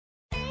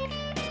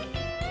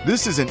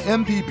This is an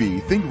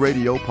MPB Think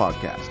Radio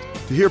podcast.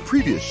 To hear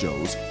previous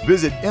shows,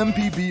 visit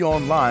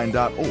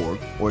mpbonline.org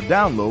or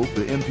download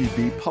the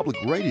MPB Public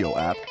Radio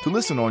app to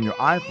listen on your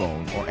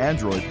iPhone or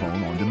Android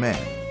phone on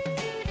demand.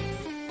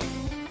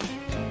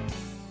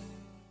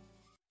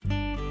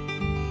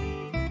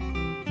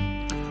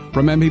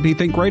 From MPB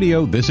Think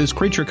Radio, this is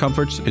Creature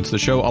Comforts. It's the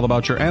show all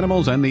about your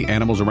animals and the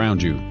animals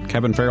around you.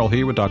 Kevin Farrell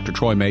here with Dr.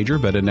 Troy Majure,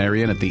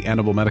 veterinarian at the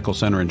Animal Medical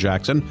Center in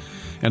Jackson,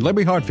 and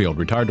Libby Hartfield,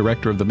 retired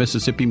director of the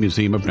Mississippi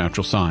Museum of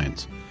Natural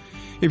Science.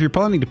 If you're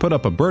planning to put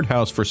up a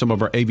birdhouse for some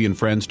of our avian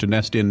friends to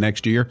nest in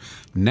next year,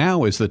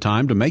 now is the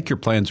time to make your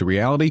plans a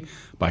reality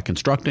by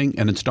constructing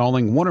and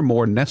installing one or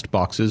more nest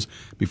boxes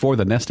before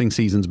the nesting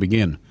seasons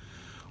begin.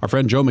 Our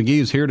friend Joe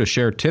Magee is here to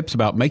share tips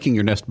about making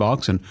your nest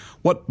box and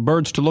what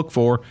birds to look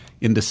for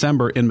in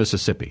December in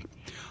Mississippi.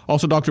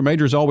 Also, Dr.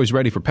 Majure is always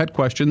ready for pet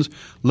questions.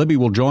 Libby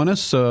will join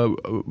us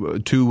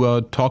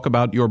to talk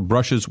about your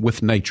brushes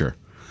with nature.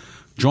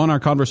 Join our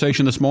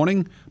conversation this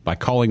morning by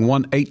calling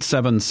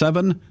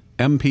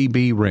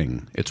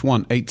 1-877-MPB-RING. It's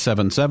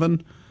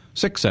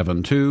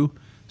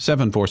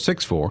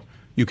 1-877-672-7464.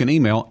 You can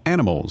email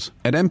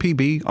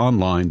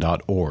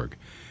animals@mpbonline.org.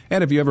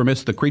 And if you ever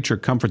miss the Creature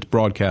Comforts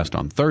broadcast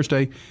on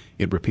Thursday,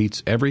 it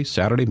repeats every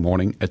Saturday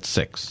morning at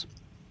 6.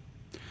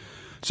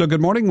 So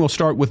good morning. We'll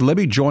start with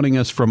Libby joining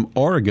us from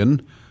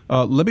Oregon.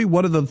 Libby,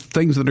 what are the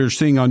things that you're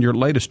seeing on your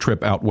latest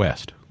trip out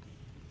west?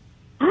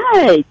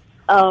 Hi.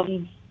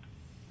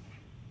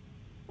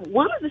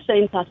 One of the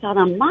things I thought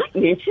I might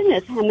mention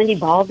is how many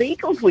bald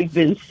eagles we've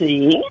been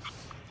seeing.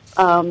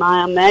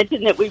 I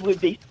imagine that we would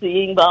be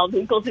seeing bald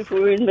eagles if we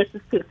were in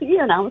Mississippi,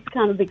 and I was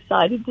kind of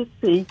excited to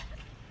see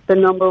the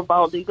number of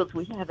bald eagles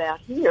we have out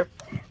here.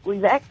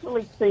 We've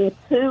actually seen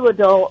two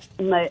adult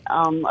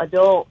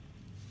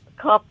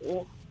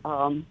couples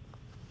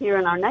here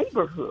in our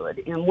neighborhood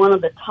in one of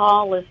the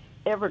tallest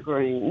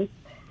evergreens,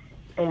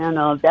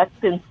 and that's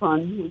been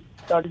fun. We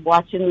started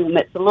watching them.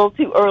 It's a little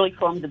too early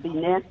for them to be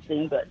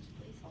nesting, but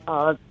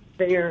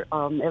they're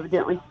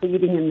evidently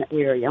feeding in the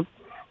area.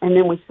 And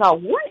then we saw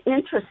one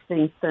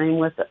interesting thing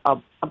with a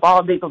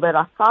bald eagle that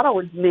I thought I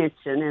would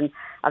mention, and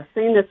I've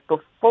seen this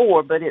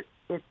before, but it's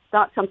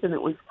not something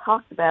that we've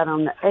talked about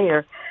on the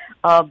air.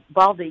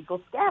 Bald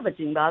eagle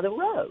scavenging by the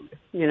road.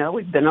 You know,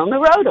 we've been on the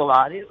road a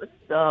lot. It was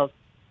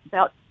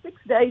about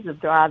 6 days of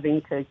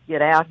driving to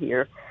get out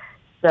here.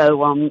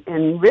 So,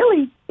 and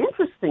really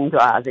interesting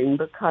driving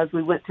because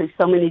we went to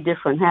so many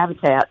different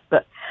habitats.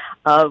 But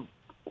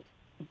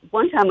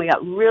one time we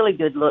got really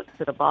good looks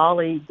at a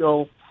bald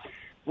eagle.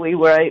 We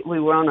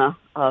were on a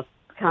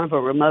kind of a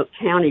remote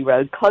county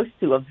road close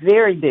to a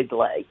very big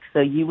lake. So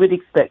you would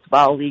expect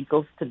bald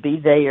eagles to be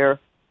there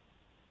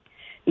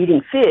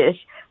eating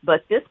fish,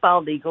 but this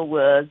bald eagle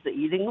was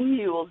eating a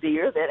mule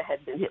deer that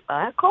had been hit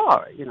by a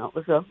car. You know, it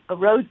was a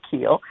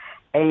roadkill,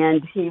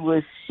 and he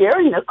was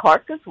sharing a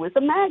carcass with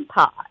a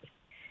magpie.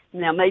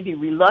 Now, maybe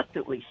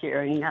reluctantly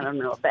sharing, I don't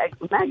know. A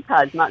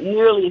magpie is not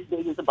nearly as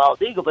big as a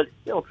bald eagle, but it's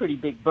still a pretty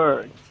big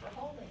bird.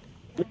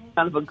 It's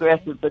kind of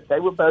aggressive, but they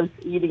were both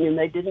eating, and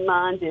they didn't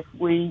mind if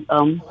we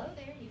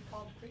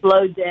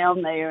slowed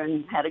down there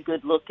and had a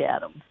good look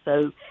at them.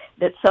 So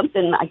that's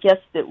something I guess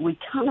that we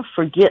kind of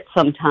forget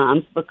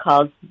sometimes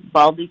because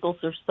bald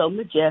eagles are so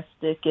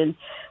majestic, and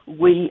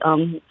we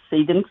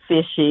see them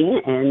fishing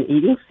and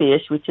eating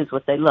fish, which is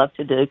what they love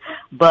to do,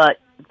 but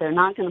they're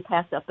not going to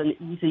pass up an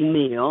easy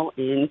meal,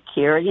 and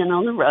carrying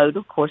on the road,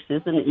 of course,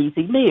 is an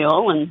easy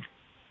meal, and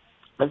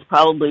it's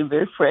probably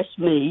very fresh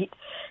meat.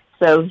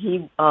 So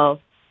he was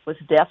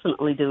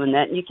definitely doing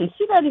that, and you can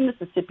see that in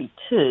Mississippi,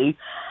 too,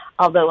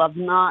 although I've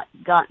not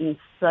gotten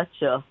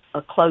such a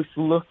close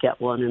look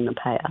at one in the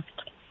past.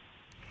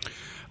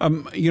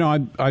 You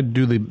know, I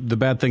do the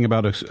bad thing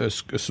about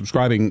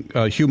subscribing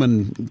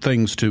human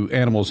things to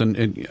animals,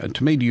 and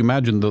to me, do you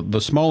imagine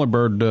the smaller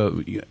bird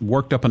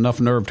worked up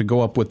enough nerve to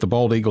go up with the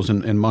bald eagles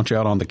and munch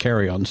out on the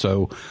carrion?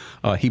 So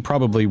he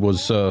probably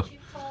was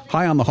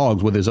high on the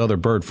hogs with his other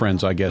bird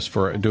friends, I guess,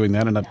 for doing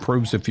that, and that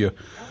proves if you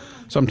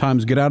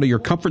sometimes get out of your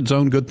comfort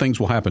zone, good things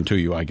will happen to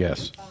you, I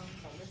guess.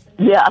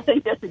 Yeah, I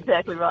think that's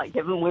exactly right,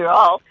 Kevin. We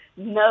all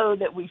know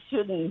that we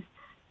shouldn't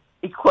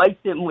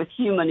equate them with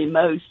human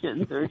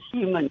emotions or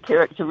human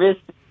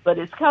characteristics, but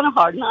it's kind of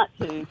hard not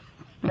to.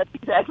 That's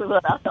exactly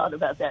what I thought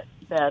about that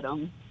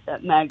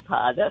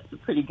magpie. That's a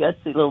pretty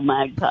gutsy little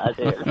magpie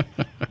there.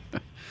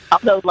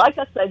 Although, like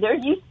I say, they're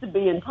used to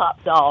being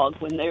top dog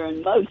when they're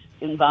in most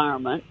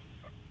environments.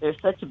 They're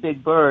such a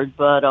big bird,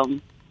 but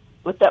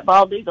with that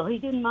bald eagle, he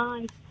didn't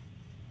mind.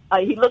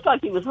 He looked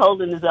like he was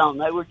holding his own.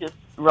 They were just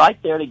right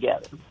there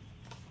together.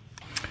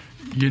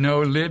 You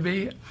know,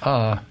 Libby,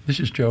 this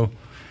is Joe.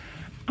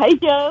 Hey,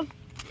 Joe.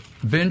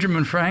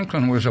 Benjamin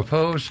Franklin was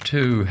opposed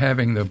to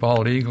having the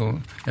bald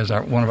eagle as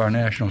one of our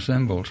national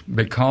symbols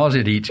because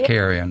it eats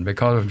carrion,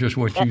 because of just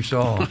what you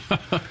saw.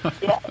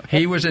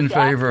 He was in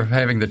favor of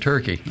having the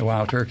turkey, the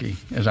wild turkey,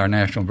 as our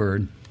national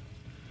bird.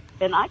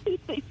 And I can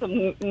see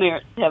some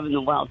merit to having the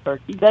wild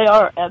turkey. They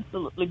are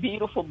absolutely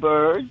beautiful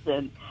birds,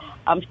 and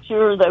I'm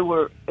sure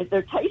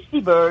they're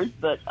tasty birds,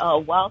 but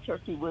wild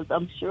turkey was,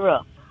 I'm sure,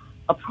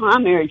 a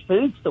primary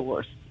food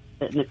source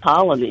in the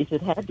colonies.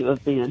 It had to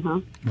have been,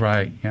 huh?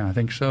 Right. Yeah, I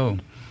think so.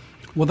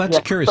 Well, that's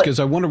curious, because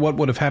I wonder what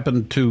would have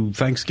happened to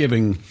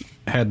Thanksgiving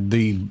had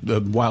the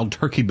wild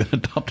turkey been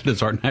adopted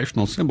as our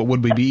national symbol.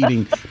 Would we be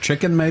eating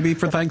chicken maybe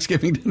for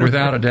Thanksgiving dinner?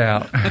 Without a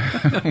doubt.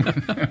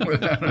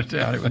 Without a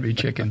doubt, it would be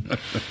chicken.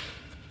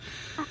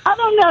 I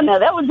don't know. Now,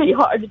 that would be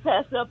hard to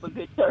pass up, a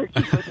good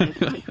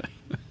turkey.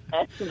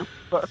 National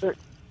bird.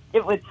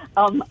 It would.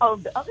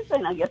 The other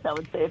thing I guess I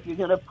would say, if you're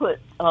going to put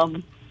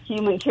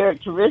human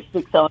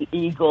characteristics on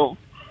eagles,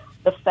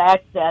 the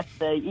fact that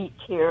they eat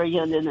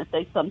carrion and that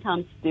they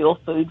sometimes steal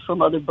food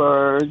from other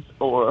birds,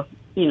 or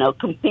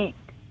compete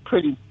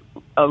pretty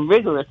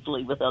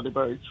rigorously with other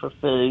birds for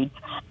food.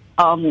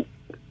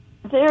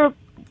 They're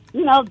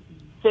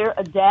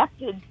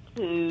adapted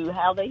to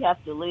how they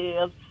have to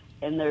live,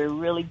 and they're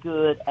really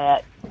good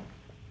at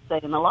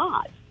staying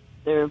alive.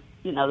 They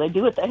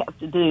do what they have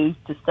to do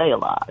to stay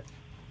alive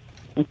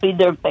and feed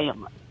their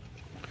family.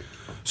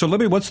 So,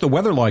 Libby, what's the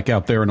weather like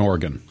out there in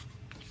Oregon?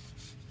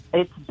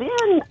 It's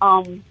been,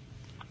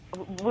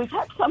 we've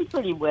had some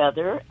pretty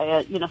weather,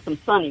 some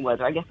sunny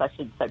weather. I guess I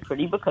should say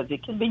pretty, because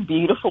it can be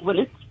beautiful when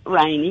it's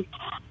rainy.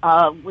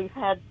 We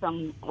had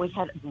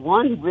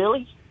one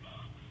really,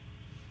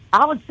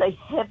 I would say,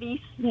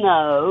 heavy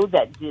snow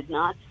that did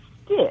not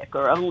stick,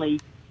 or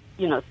only,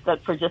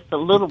 stuck for just a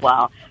little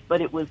while.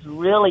 But it was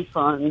really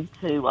fun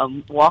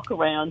to walk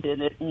around in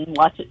it and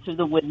watch it through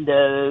the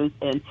windows,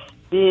 and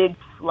big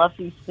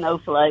fluffy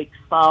snowflakes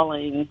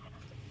falling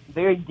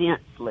very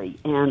densely,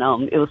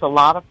 and it was a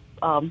lot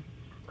of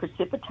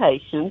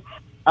precipitation.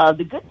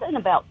 The good thing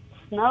about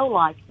snow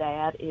like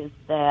that is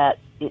that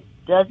it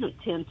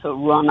doesn't tend to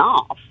run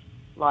off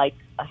like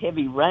a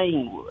heavy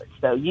rain would.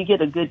 So you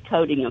get a good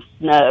coating of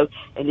snow,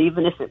 and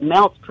even if it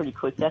melts pretty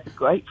quick, that's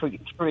great for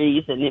your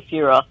trees. And if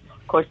you're a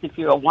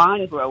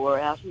wine grower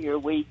out here,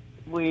 we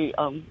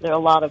there are a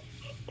lot of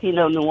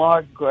Pinot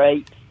Noir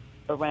grapes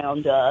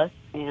around us,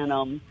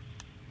 and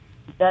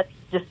that's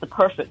just the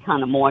perfect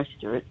kind of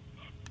moisture. It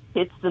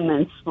hits them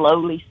and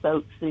slowly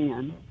soaks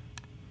in.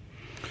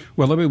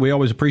 Well, Libby, we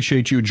always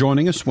appreciate you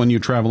joining us when you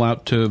travel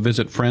out to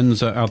visit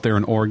friends out there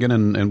in Oregon,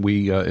 and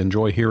we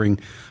enjoy hearing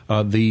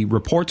the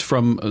reports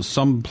from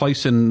some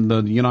place in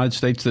the United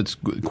States that's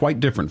quite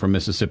different from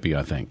Mississippi,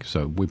 I think.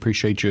 So we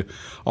appreciate you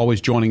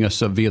always joining us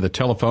via the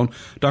telephone.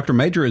 Dr.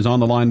 Majure is on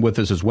the line with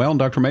us as well. And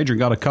Dr. Majure,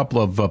 got a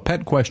couple of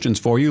pet questions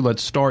for you.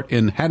 Let's start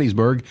in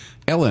Hattiesburg.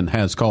 Ellen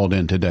has called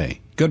in today.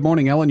 Good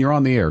morning, Ellen. You're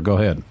on the air. Go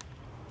ahead.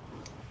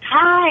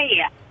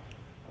 Hi.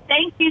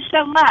 Thank you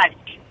so much.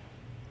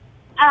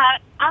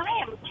 I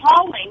am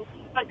calling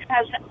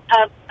because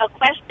of a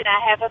question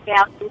I have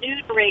about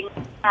neutering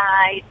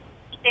my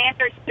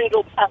standard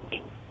poodle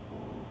puppy.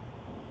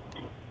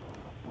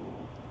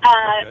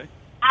 Okay.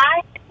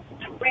 I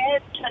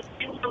read some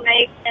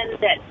information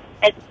that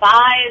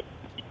advised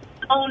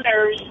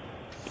owners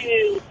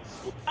to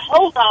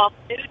hold off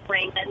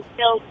neutering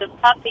until the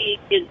puppy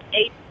is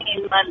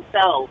 18 months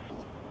old.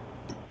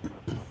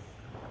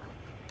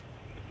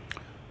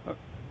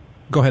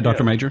 Go ahead,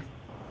 Dr. Majure.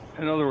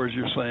 In other words,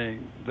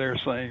 they're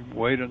saying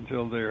wait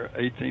until they're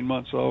 18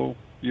 months old,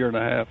 year and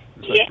a half.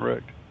 Is that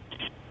correct?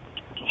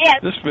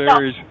 Yes. This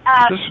varies.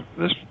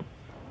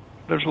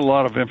 There's a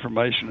lot of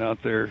information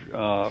out there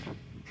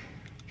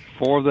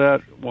for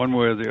that, one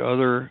way or the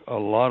other. A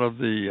lot of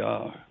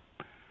the,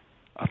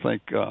 I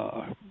think,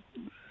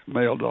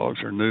 male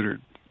dogs are neutered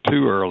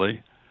too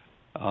early.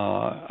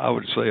 I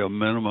would say a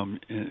minimum,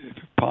 if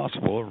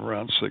possible, of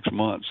around 6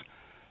 months.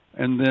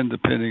 And then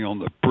depending on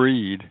the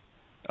breed,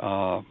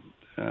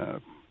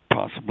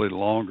 possibly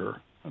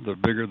longer. The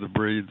bigger the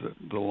breed,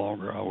 the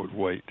longer I would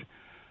wait.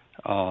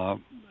 A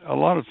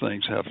lot of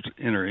things have to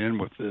enter in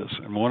with this,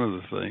 and one of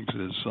the things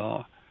is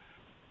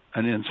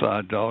an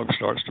inside dog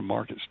starts to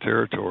mark its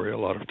territory a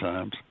lot of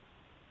times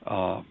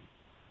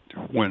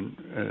when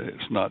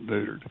it's not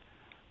neutered,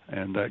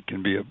 and that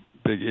can be a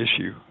big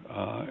issue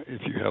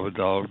if you have a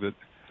dog that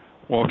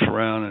walks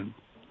around and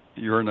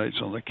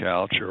urinates on the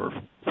couch or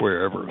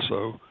wherever.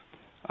 So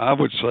I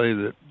would say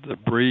that the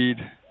breed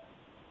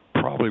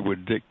probably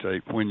would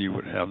dictate when you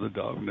would have the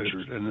dog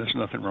neutered, and there's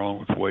nothing wrong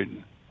with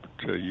waiting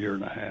to a year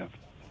and a half.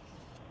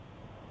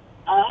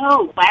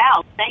 Oh,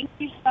 wow. Thank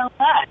you so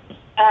much.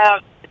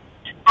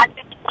 I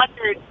just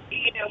wondered,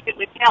 if it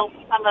would help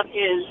some of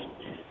his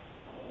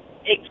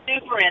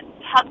exuberant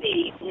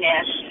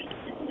puppiness.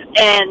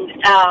 And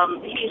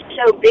he's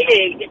so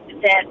big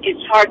that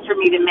it's hard for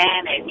me to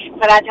manage.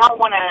 But I don't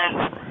want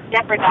to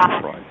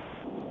jeopardize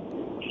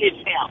his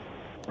health.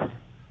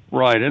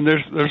 Right, and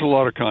there's a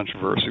lot of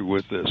controversy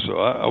with this, so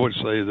I would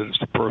say that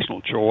it's a personal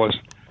choice.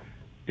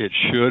 It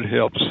should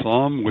help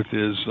some with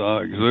his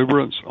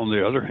exuberance. On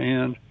the other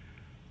hand,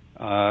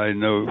 I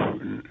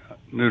know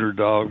neuter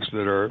dogs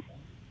that are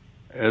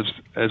as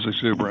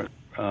exuberant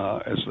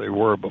as they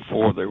were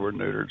before they were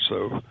neutered,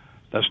 so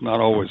that's not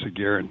always a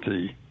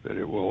guarantee that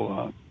it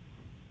will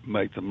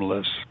make them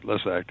less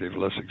active,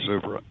 less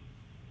exuberant.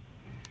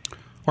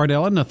 All right,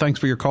 Ellen, thanks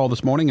for your call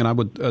this morning. And I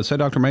would say,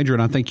 Dr. Majure,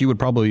 and I think you would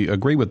probably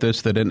agree with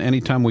this, that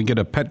any time we get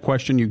a pet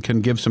question, you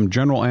can give some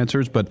general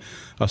answers, but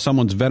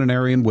someone's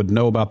veterinarian would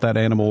know about that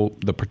animal,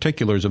 the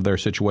particulars of their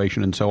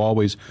situation. And so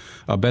always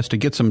best to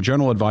get some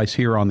general advice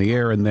here on the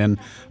air and then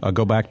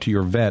go back to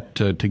your vet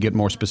to get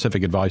more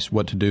specific advice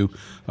what to do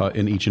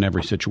in each and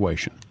every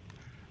situation.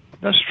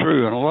 That's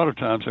true. And a lot of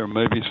times there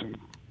may be some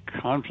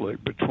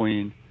conflict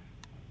between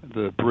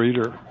the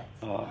breeder,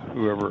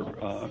 whoever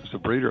is the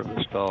breeder of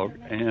this dog,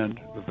 and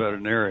the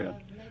veterinarian.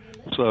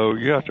 So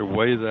you have to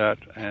weigh that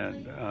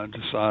and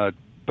decide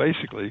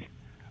basically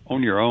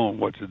on your own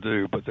what to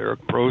do. But there are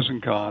pros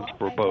and cons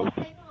for both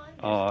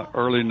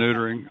early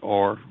neutering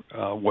or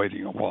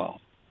waiting a while.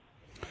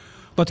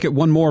 Let's get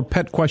one more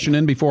pet question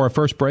in before our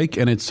first break,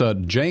 and it's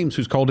James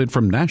who's called in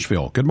from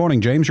Nashville. Good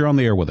morning, James. You're on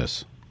the air with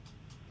us.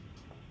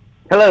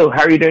 Hello.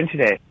 How are you doing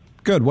today?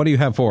 Good. What do you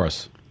have for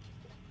us?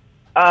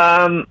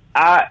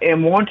 I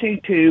am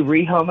wanting to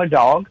rehome a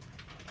dog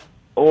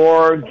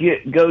or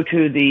go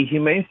to the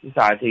Humane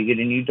Society, get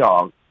a new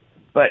dog.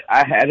 But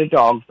I had a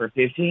dog for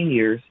 15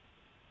 years,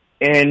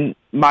 and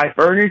my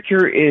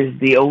furniture is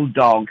the old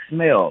dog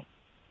smell.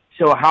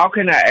 So how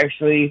can I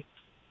actually...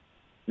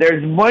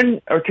 There's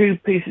one or two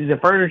pieces of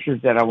furniture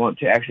that I want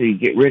to actually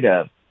get rid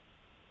of.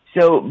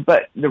 So,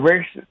 but the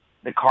rest,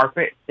 the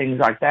carpet, things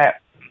like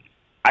that,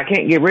 I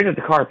can't get rid of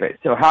the carpet.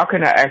 So how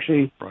can I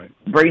actually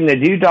bring the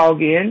new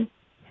dog in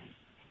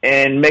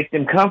and make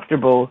them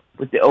comfortable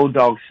with the old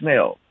dog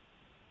smell?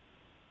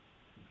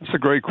 That's a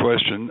great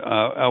question.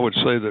 I would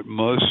say that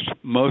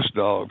most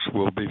dogs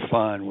will be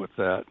fine with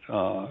that,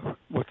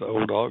 with the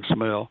old dog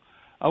smell.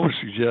 I would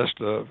suggest,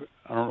 I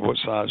don't know what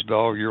size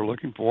dog you're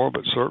looking for,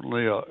 but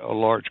certainly a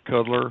large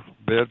cuddler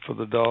bed for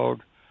the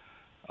dog.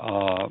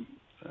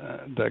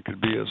 That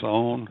could be his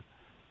own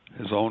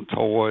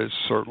toys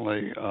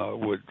certainly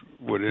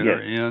would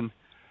enter in,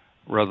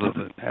 rather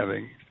than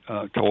having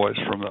toys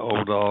from the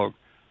old dog.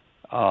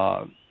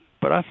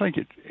 But I think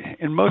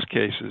in most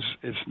cases,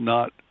 it's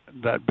not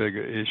that big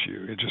an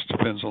issue. It just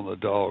depends on the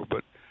dog.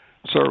 But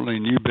certainly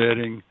new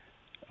bedding,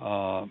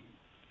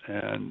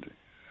 and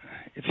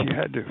if you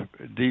had to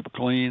deep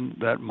clean,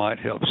 that might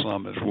help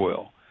some as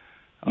well.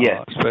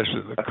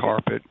 Especially the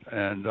carpet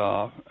and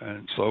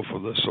sofa,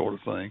 this sort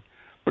of thing.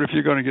 But if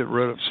you're going to get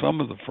rid of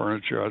some of the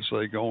furniture, I'd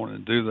say go on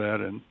and do that,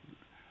 and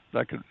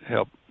that could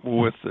help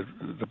with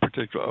the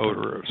particular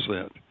odor or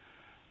scent.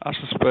 I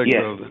suspect,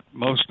 though, that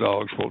most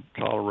dogs will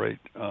tolerate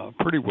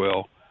pretty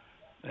well,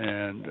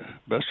 and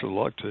best of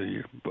luck to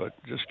you. But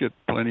just get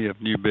plenty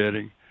of new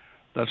bedding,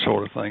 that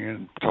sort of thing,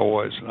 and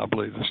toys. And I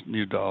believe this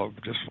new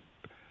dog, just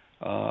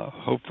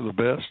hope for the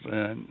best,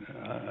 and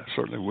I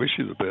certainly wish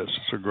you the best.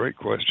 It's a great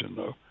question,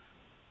 though.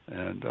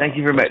 And thank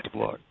you very much. Best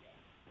of luck.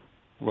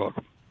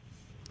 Welcome.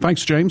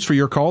 Thanks, James, for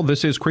your call.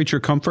 This is Creature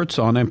Comforts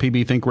on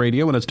MPB Think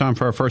Radio, and it's time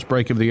for our first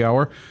break of the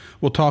hour.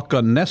 We'll talk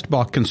nest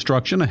box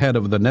construction ahead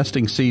of the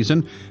nesting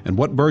season and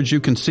what birds you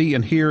can see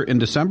and hear in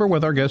December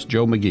with our guest,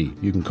 Joe Magee.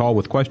 You can call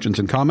with questions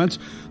and comments.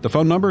 The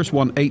phone number is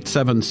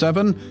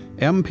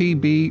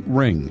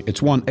 1-877-MPB-RING.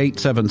 It's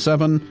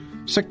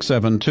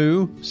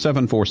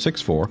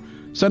 1-877-672-7464.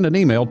 Send an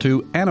email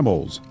to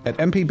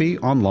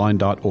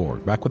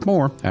animals@mpbonline.org. Back with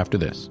more after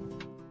this.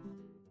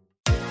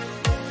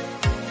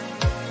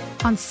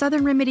 On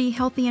Southern Remedy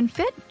Healthy and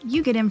Fit,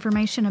 you get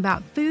information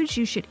about foods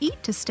you should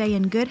eat to stay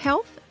in good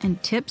health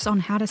and tips on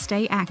how to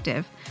stay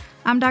active.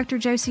 I'm Dr.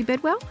 Josie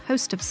Bidwell,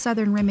 host of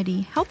Southern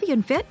Remedy Healthy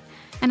and Fit,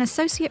 and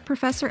Associate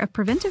Professor of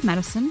Preventive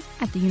Medicine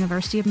at the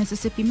University of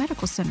Mississippi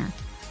Medical Center.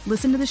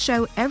 Listen to the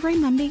show every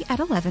Monday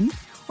at 11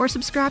 or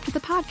subscribe to the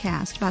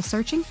podcast by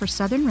searching for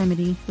Southern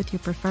Remedy with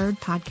your preferred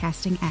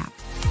podcasting app.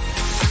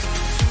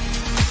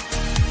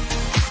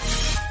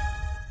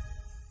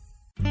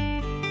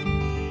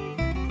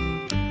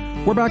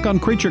 We're back on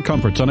Creature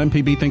Comforts on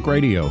MPB Think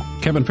Radio.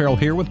 Kevin Farrell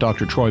here with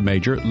Dr. Troy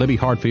Majure, Libby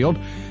Hartfield,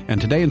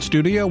 and today in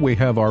studio we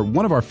have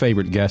one of our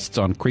favorite guests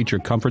on Creature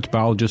Comforts,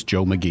 biologist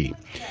Joe Magee.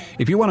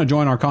 If you want to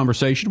join our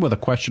conversation with a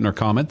question or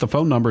comment, the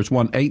phone number is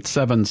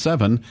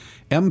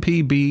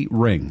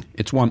 1-877-MPB-RING.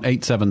 It's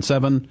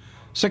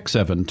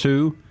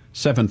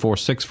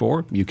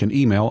 1-877-672-7464. You can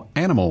email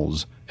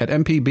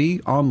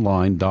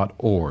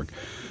animals@mpbonline.org.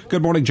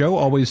 Good morning, Joe.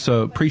 Always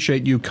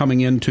appreciate you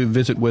coming in to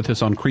visit with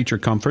us on Creature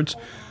Comforts.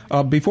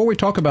 Before we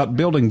talk about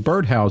building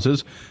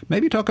birdhouses,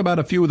 maybe talk about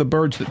a few of the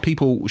birds that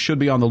people should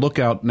be on the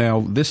lookout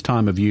now this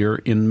time of year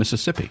in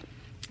Mississippi.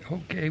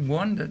 Okay,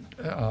 one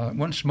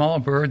small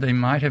bird they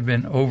might have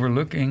been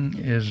overlooking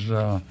is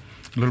a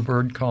little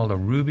bird called a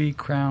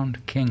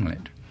ruby-crowned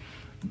kinglet.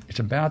 It's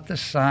about the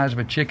size of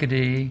a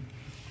chickadee,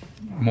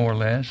 more or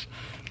less.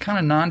 Kind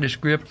of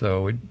nondescript,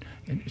 though.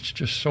 It's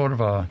just sort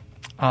of a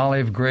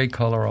olive gray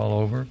color all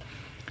over.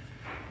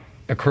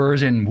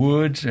 Occurs in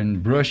woods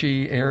and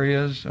brushy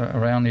areas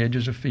around the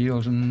edges of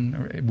fields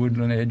and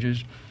woodland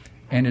edges.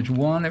 And it's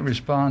one that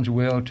responds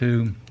well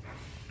to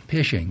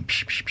pishing.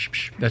 Psh, psh, psh,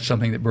 psh. That's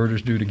something that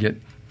birders do to get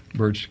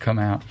birds to come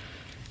out.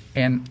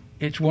 And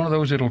it's one of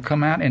those that'll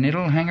come out and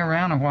it'll hang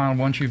around a while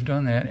once you've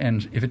done that.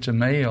 And if it's a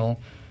male,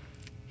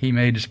 he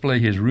may display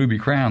his ruby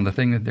crown, the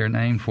thing that they're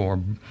named for,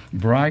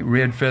 bright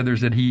red feathers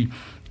that he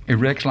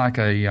erects like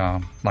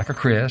a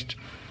crest,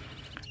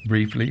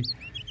 briefly.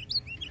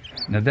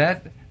 Now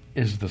that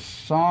is the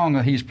song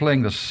that he's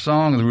playing, the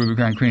song of the ruby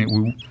crowned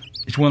crane.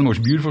 It's one of the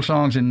most beautiful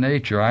songs in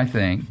nature, I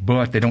think,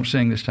 but they don't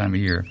sing this time of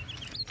year.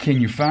 Can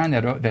you find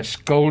that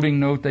scolding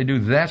note they do?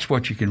 That's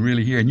what you can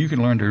really hear, and you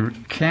can learn to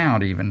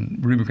count even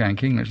ruby crowned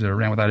kinglets that are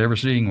around without ever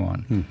seeing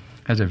one.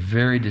 Has a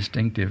very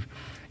distinctive.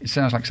 It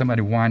sounds like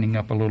somebody winding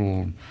up a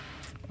little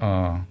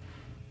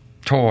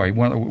toy,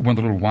 one of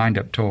the little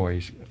wind-up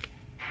toys.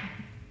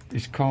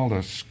 It's called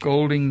a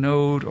scolding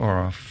note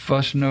or a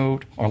fuss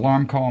note or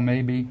alarm call,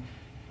 maybe.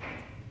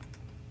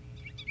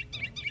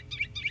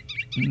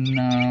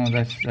 No,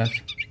 that's.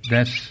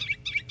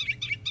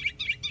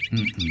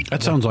 Mm-mm.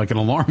 That sounds like an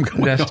alarm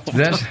going off.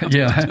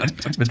 Yeah,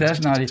 but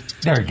that's not it.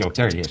 There you go.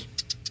 There it is.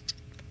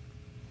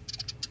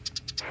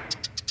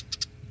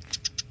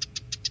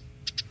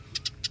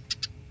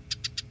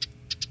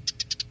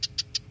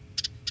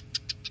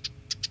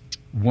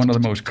 One of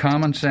the most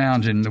common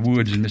sounds in the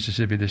woods in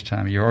Mississippi this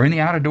time of year, or in the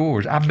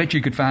outdoors. I bet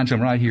you could find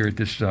some right here at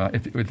this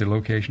at the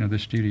location of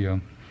this studio.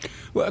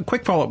 Well, a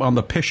quick follow-up on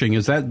the pishing.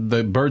 Is that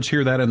the birds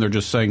hear that and they're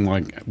just saying,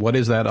 like, what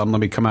is that? Let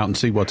me come out and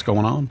see what's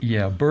going on?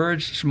 Yeah,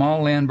 birds,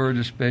 small land birds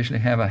especially,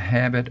 have a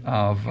habit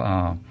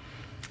of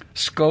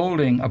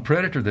scolding a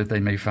predator that they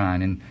may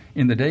find. And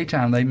in the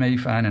daytime, they may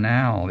find an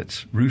owl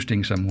that's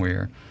roosting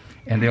somewhere.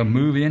 And they'll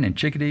move in, and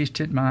chickadees,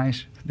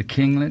 titmice, the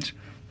kinglets,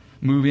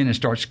 move in and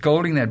start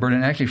scolding that bird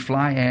and actually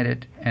fly at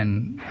it.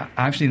 And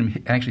I've seen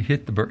them actually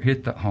hit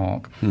the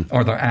hawk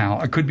or the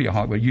owl. It could be a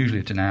hawk, but usually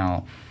it's an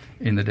owl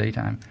in the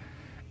daytime.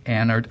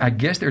 And I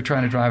guess they're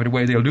trying to drive it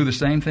away. They'll do the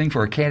same thing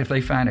for a cat. If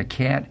they find a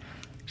cat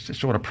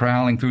sort of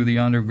prowling through the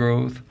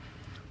undergrowth,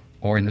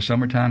 or in the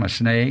summertime, a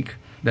snake.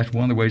 That's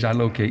one of the ways I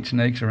locate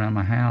snakes around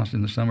my house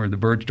in the summer. The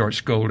birds start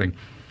scolding.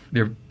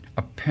 They're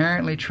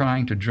apparently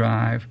trying to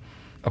drive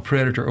a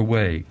predator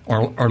away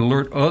or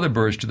alert other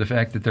birds to the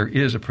fact that there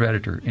is a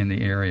predator in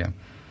the area.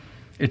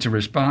 It's a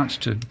response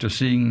to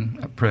seeing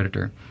a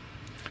predator.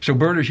 So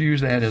birders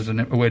use that as a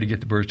way to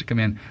get the birds to come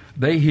in.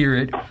 They hear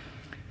it.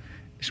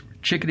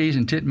 Chickadees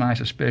and titmice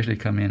especially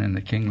come in, and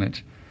the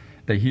kinglets.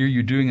 They hear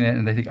you doing that,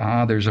 and they think,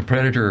 there's a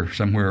predator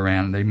somewhere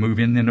around. And they move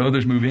in, then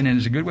others move in, and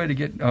it's a good way to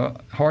get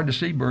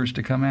hard-to-see birds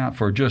to come out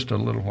for just a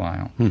little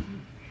while.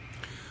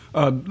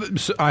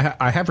 So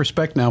I have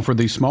respect now for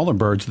these smaller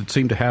birds that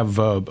seem to have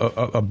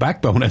a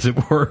backbone, as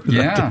it were.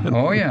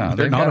 Yeah, yeah.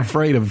 They're not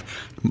afraid of,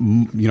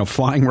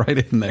 flying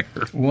right in there.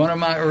 One of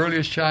my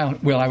earliest I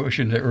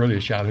shouldn't say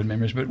earliest childhood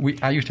memories, but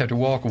I used to have to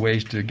walk a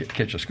ways to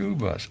catch a school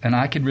bus, and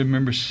I can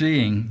remember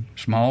seeing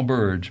small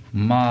birds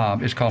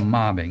mob. It's called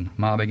mobbing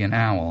an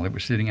owl that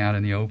was sitting out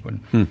in the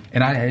open.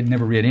 And I had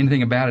never read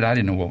anything about it. I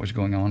didn't know what was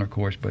going on, of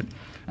course, but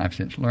I've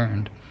since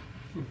learned.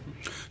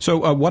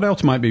 So what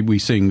else might be we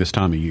seeing this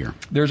time of year?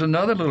 There's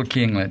another little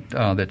kinglet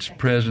that's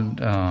present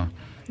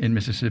in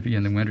Mississippi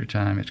in the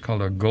wintertime. It's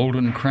called a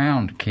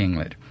golden-crowned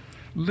kinglet.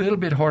 A little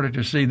bit harder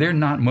to see. They're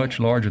not much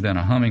larger than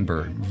a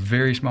hummingbird,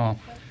 very small.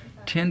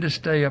 Tend to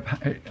stay up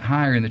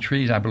higher in the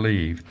trees, I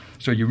believe.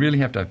 So you really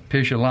have to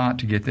fish a lot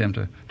to get them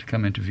to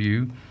come into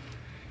view.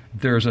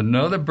 There's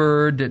another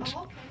bird that's...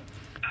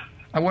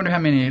 I wonder how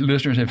many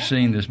listeners have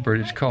seen this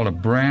bird. It's called a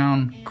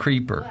brown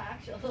creeper.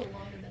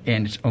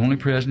 And it's only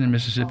present in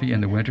Mississippi in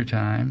the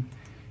wintertime.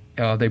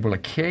 They will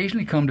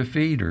occasionally come to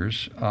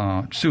feeders,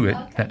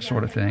 suet, that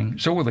sort of thing.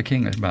 So will the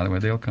kinglets, by the way.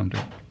 They'll come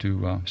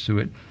to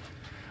suet.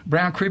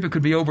 Brown creeper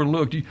could be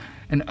overlooked.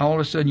 And all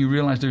of a sudden you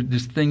realize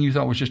this thing you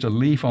thought was just a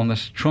leaf on the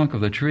trunk of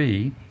the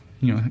tree,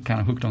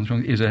 kind of hooked on the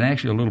trunk, is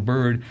actually a little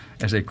bird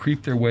as they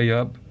creep their way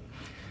up,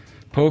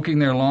 poking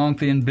their long,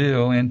 thin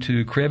bill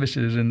into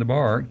crevices in the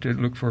bark to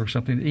look for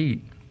something to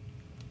eat.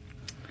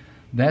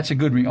 That's a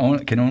good we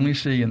can only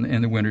see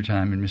in the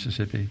wintertime in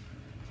Mississippi.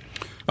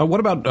 What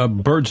about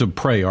birds of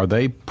prey? Are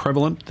they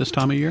prevalent this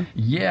time of year?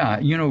 Yeah.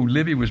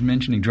 Libby was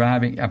mentioning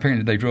driving.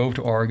 Apparently they drove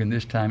to Oregon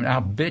this time, and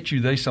I'll bet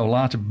you they saw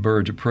lots of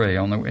birds of prey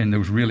in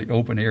those really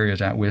open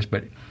areas out west.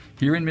 But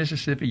here in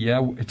Mississippi,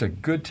 it's a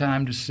good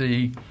time to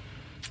see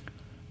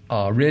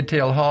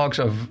red-tailed hawks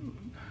of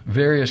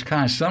various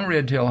kinds. Some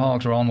red-tailed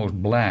hawks are almost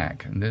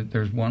black. And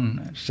there's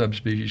one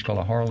subspecies called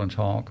a Harlan's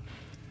hawk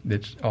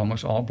that's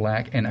almost all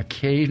black, and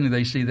occasionally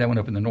they see that one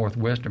up in the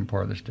northwestern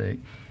part of the state.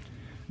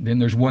 Then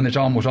there's one that's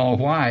almost all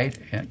white,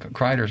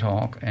 Crider's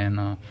hawk,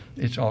 and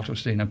it's also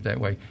seen up that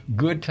way.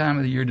 Good time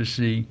of the year to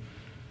see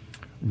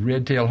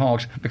red-tailed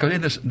hawks,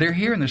 because they're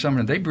here in the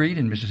summer, and they breed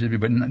in Mississippi,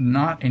 but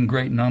not in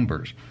great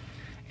numbers.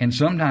 And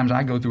sometimes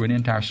I go through an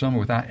entire summer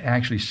without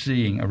actually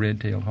seeing a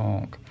red-tailed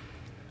hawk.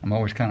 I'm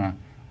always kind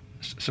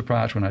of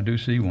surprised when I do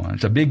see one.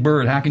 It's a big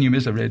bird. How can you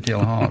miss a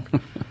red-tailed hawk?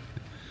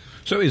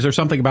 So is there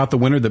something about the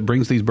winter that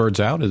brings these birds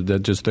out? Is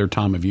that just their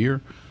time of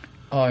year?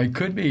 It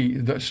could be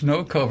the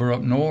snow cover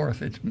up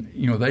north. It's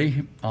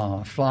they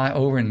fly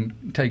over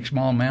and take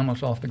small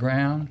mammals off the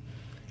ground,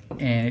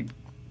 and it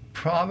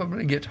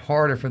probably gets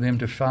harder for them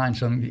to find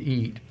something to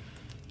eat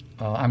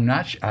I'm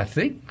not. I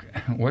think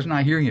wasn't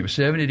I hearing it was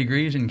 70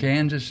 degrees in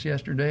Kansas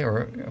yesterday,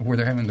 or where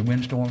they're having the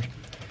windstorms.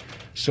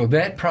 So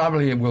that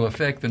probably will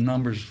affect the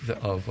numbers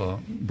of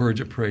birds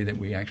of prey that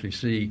we actually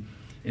see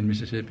in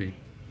Mississippi.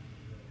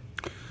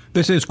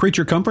 This is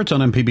Creature Comforts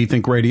on MPB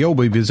Think Radio.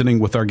 We'll be visiting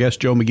with our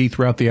guest Joe Magee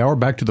throughout the hour.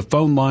 Back to the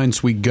phone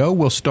lines we go.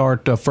 We'll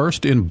start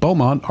first in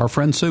Beaumont. Our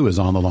friend Sue is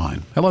on the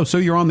line. Hello, Sue.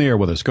 You're on the air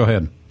with us. Go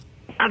ahead.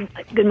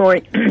 Good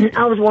morning.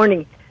 I was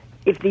wondering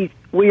if these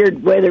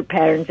weird weather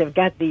patterns have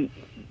got the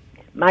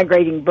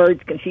migrating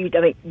birds confused.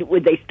 I mean,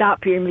 would they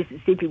stop here in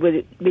Mississippi with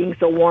it being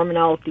so warm and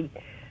all to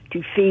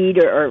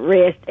feed or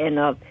rest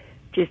and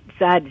just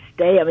decide to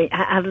stay? I mean,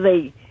 how do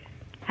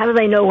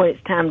they know when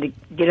it's time to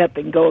get up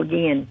and go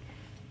again?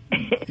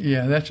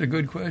 Yeah, that's a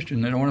good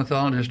question that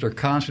ornithologists are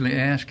constantly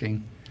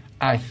asking.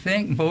 I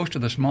think most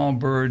of the small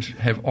birds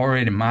have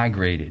already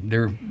migrated.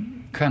 They're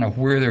kind of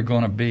where they're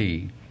going to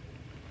be.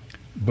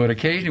 But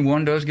occasionally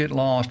one does get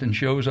lost and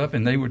shows up,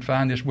 and they would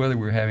find this weather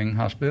we're having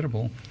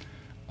hospitable.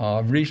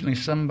 Recently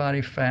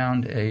somebody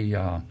found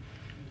a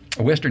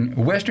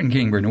western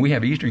kingbird, and we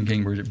have eastern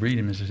kingbirds that breed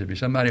in Mississippi.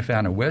 Somebody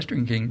found a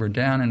western kingbird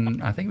down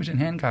in, I think it was in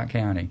Hancock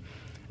County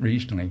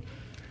recently.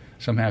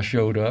 Somehow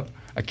showed up.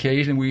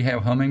 Occasionally we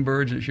have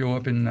hummingbirds that show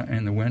up in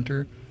the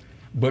winter.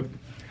 But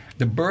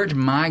the birds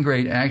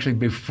migrate actually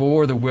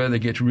before the weather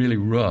gets really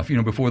rough,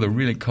 before the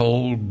really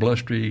cold,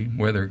 blustery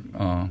weather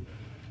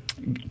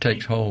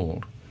takes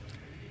hold.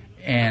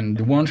 And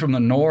the ones from the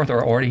north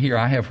are already here.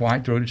 I have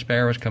white-throated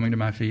sparrows coming to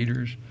my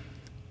feeders.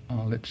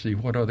 Let's see,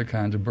 what other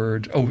kinds of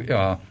birds?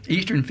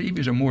 Eastern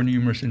phoebes are more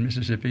numerous in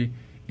Mississippi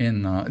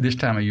in this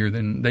time of year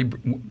than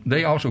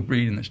they also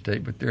breed in the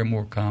state, but they're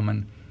more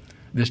common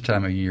this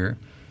time of year.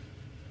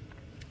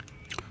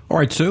 All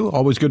right, Sue,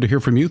 always good to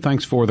hear from you.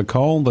 Thanks for the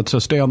call. Let's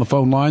stay on the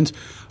phone lines.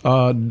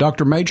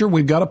 Dr. Majure,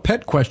 we've got a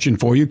pet question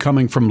for you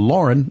coming from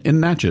Lauren in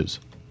Natchez.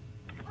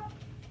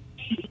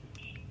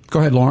 Go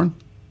ahead, Lauren.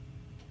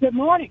 Good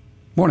morning.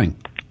 Morning.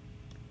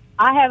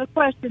 I have a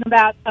question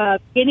about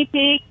guinea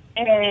pig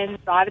and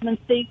vitamin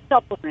C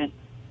supplements.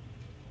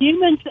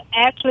 Humans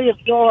actually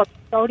absorb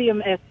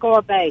sodium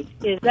ascorbate.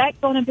 Is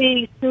that going to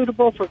be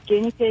suitable for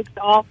guinea pigs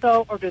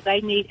also, or do they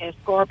need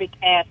ascorbic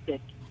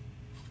acid?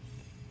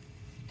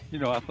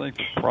 I think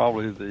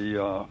probably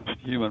the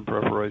human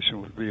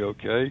preparation would be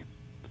okay.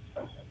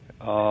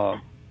 Have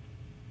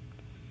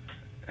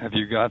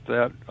you got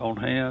that on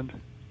hand?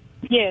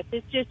 Yes,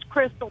 it's just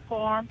crystal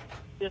form,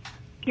 just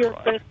pure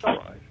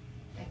crystal.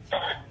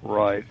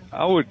 Right.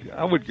 I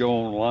would go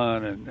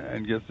online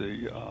and get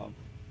the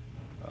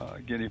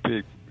guinea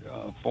pig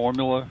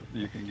formula.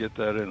 You can get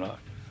that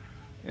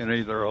in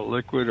either a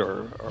liquid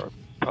or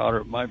powder.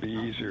 It might be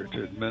easier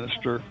to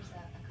administer.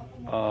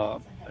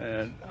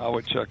 And I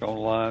would check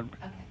online.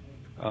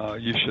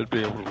 You should be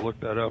able to look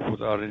that up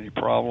without any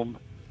problem.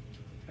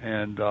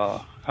 And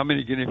how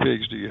many guinea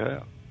pigs do you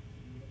have?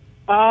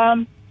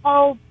 4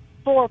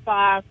 or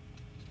 5.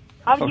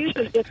 I would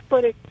usually just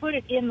put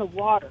it in the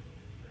water.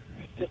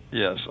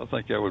 Yes, I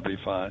think that would be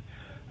fine.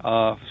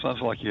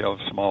 Sounds like you have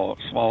a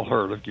small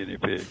herd of guinea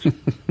pigs.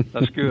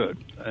 That's good,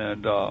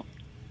 and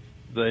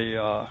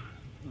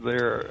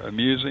they're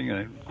amusing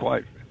and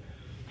quite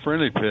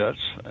friendly pets,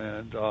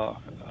 and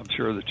I'm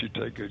sure that you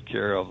take good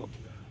care of them.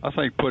 I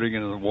think putting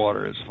it in the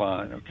water is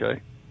fine. Okay.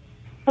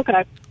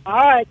 Okay. All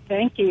right.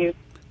 Thank you.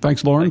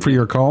 Thanks, Lauren, for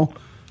your call.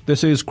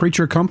 This is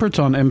Creature Comforts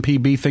on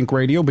MPB Think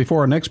Radio.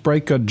 Before our next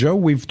break, Joe,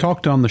 we've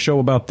talked on the show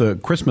about the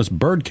Christmas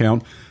bird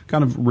count.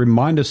 Kind of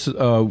remind us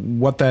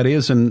what that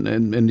is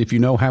and if you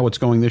know how it's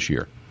going this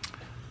year.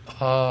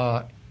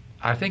 I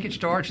think it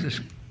starts this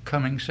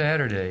coming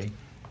Saturday,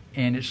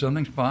 and it's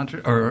something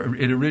sponsored, or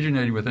it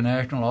originated with the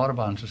National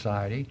Audubon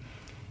Society,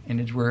 and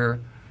it's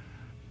where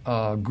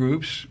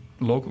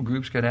local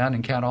groups get out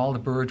and count all the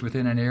birds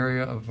within an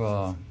area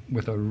of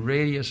with a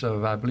radius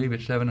of, I believe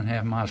it's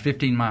 7.5 miles,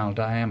 15-mile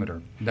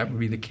diameter. That would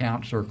be the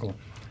count circle.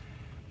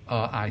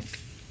 I'm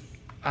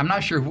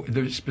not sure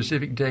the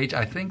specific dates.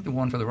 I think the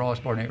one for the Ross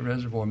Barnett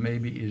Reservoir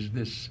maybe is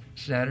this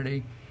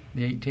Saturday,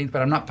 the 18th,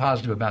 but I'm not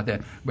positive about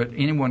that. But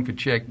anyone could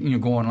check,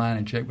 go online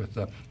and check with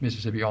the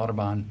Mississippi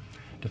Audubon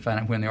to find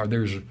out when they are.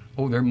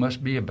 There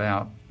must be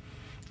about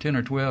 10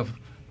 or 12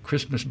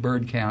 Christmas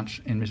bird counts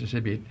in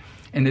Mississippi.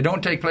 And they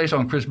don't take place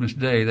on Christmas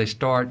Day. They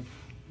start,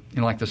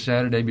 like the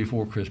Saturday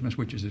before Christmas,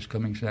 which is this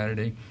coming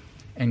Saturday,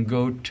 and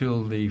go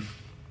till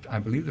I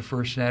believe the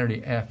first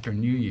Saturday after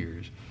New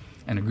Year's.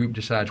 And a group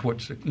decides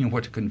what's a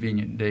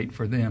convenient date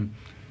for them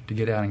to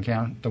get out and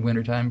count the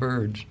wintertime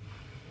birds.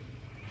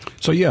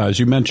 So, yeah, as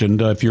you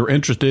mentioned, if you're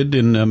interested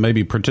in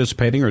maybe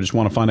participating or just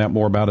want to find out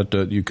more about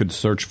it, you could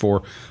search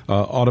for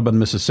Audubon,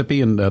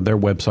 Mississippi, and their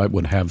website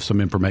would have some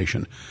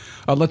information.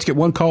 Let's get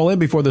one call in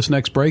before this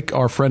next break.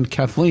 Our friend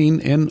Kathleen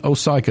in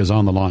Osika is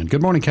on the line.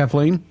 Good morning,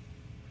 Kathleen.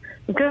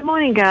 Good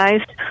morning,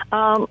 guys.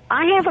 I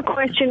have a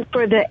question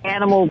for the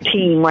animal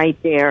team right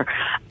there.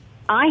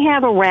 I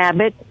have a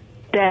rabbit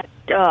that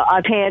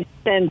I've had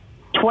since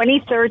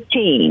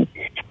 2013,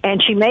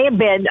 And she may have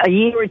been a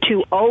year or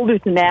two older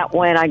than that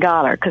when I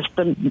got her, because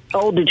the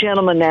older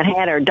gentleman that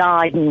had her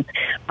died, and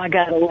I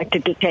got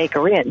elected to take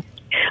her in.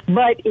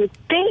 But it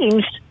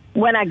seems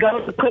when I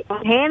go to put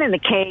my hand in the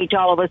cage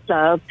all of a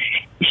sudden,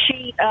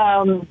 she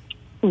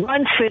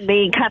runs with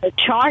me, kind of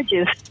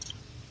charges,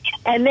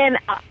 and then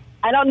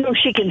I don't know if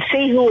she can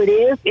see who it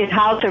is. It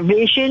has her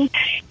vision.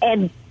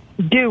 And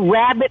do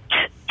rabbits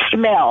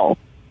smell?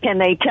 Can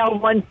they tell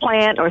one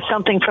plant or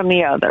something from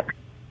the other?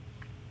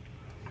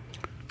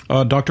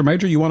 Dr.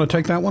 Major, you want to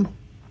take that one?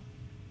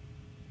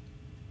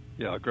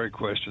 Yeah, great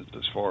question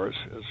as far as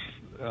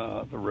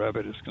the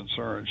rabbit is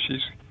concerned.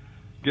 She's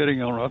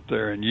getting on up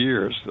there in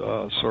years.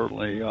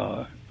 Certainly,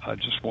 I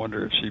just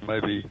wonder if she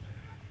may be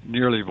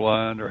nearly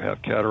blind or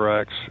have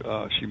cataracts.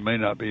 She may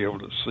not be able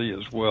to see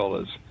as well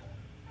as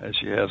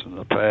she has in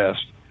the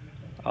past.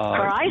 Her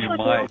eyes look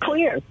real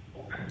clear.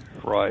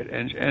 Right,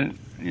 and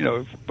you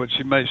know, but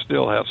she may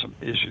still have some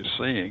issues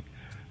seeing.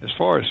 As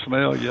far as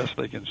smell, yes,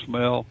 they can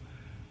smell.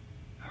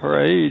 Her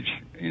age,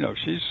 you know,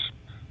 if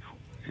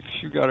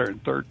you got her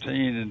at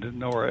 13 and didn't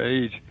know her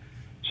age,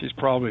 she's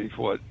probably,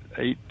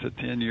 8 to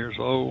 10 years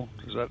old?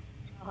 Is that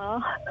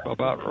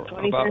about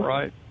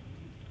right?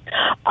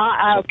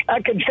 I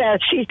confess,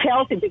 she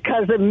tells it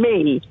because of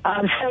me.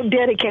 I'm so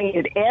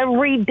dedicated.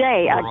 Every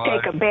day I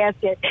take a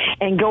basket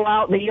and go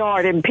out in the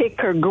yard and pick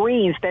her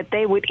greens that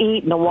they would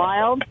eat in the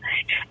wild,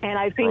 and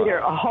I feed her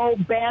a whole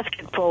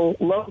basket full,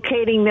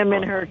 locating them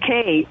in her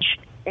cage,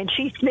 and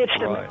she sniffs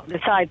them out and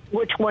decides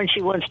which one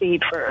she wants to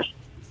eat first.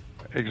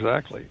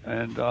 Exactly,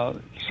 and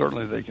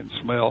certainly they can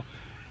smell.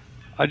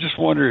 I just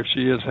wonder if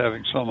she is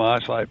having some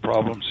eyesight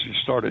problems. She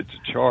started to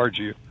charge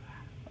you.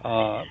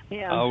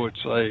 I would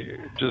say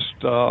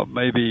just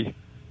maybe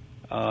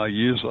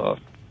use a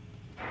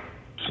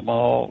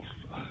small,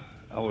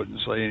 I wouldn't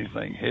say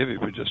anything heavy,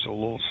 but just a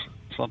little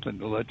something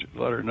to let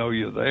her know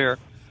you're there.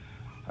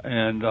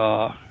 And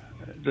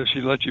does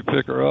she let you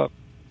pick her up?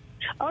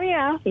 Oh,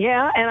 yeah,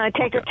 and I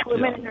take her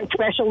swimming in her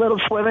special little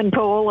swimming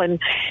pool. And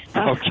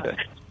okay.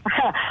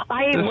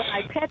 when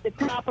I pet the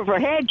top of her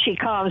head, she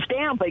calms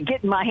down, but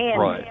getting my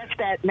hand past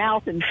that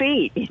mouth and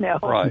feet, you know.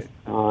 Right.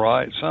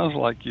 Sounds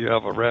like you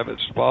have a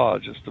rabbit spa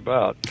just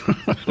about.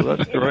 So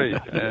that's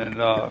great.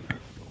 And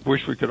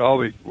wish we could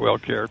all be well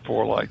cared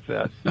for like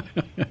that.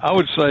 I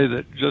would say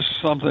that just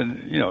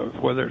something, you know,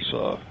 whether it's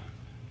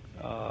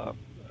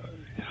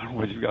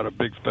whether you've got a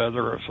big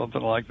feather or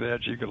something like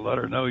that, you could let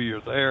her know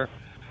you're there.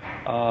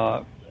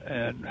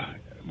 And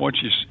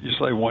once you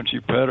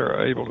pet her,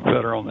 are able to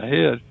pet her on the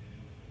head,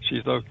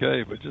 she's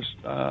okay, but just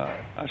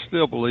I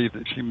still believe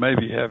that she may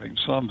be having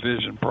some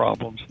vision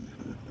problems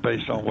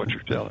based on what you're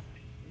telling.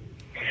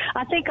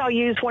 I think I'll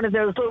use one of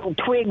those little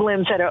twig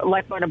limbs that are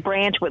like on a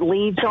branch with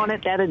leaves on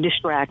it. That'll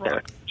distract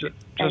her. Just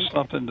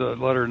something to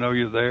let her know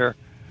you're there.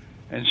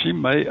 And she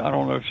may, I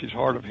don't know if she's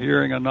hard of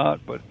hearing or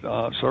not, but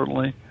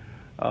certainly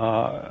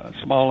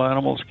small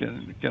animals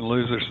can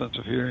lose their sense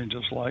of hearing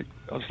just like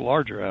us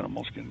larger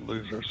animals can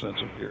lose their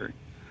sense of hearing.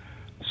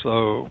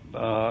 So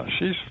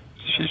she's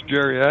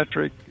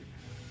geriatric.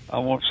 I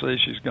won't say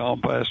she's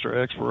gone past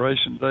her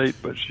expiration date,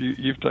 but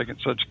you've taken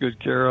such good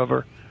care of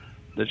her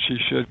that she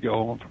should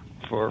go on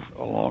for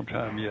a long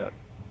time yet.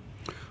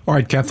 All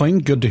right, Kathleen,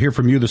 good to hear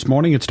from you this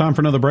morning. It's time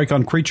for another break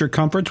on Creature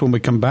Comforts. When we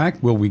come back,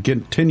 we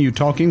continue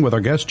talking with our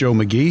guest, Joe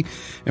Magee,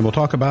 and we'll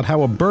talk about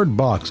how a bird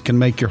box can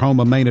make your home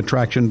a main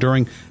attraction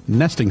during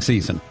nesting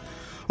season.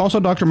 Also,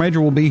 Dr.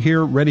 Major will be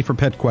here ready for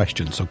pet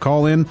questions, so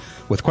call in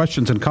with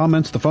questions and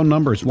comments. The phone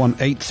number is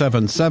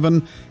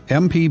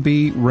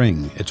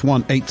 1-877-MPB-RING. It's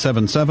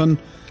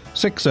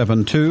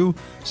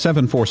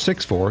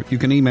 1-877-672-7464. You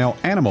can email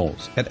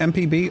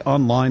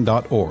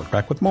animals@mpbonline.org.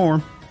 Back with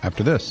more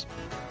after this.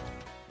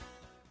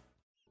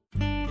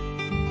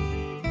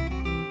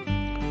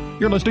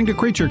 You're listening to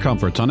Creature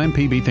Comforts on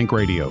MPB Think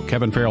Radio.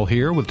 Kevin Farrell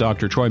here with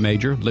Dr. Troy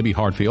Major, Libby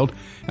Hartfield,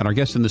 and our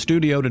guest in the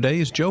studio today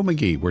is Joe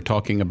Magee. We're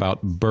talking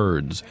about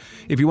birds.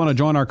 If you want to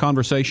join our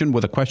conversation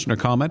with a question or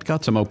comment,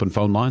 got some open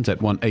phone lines at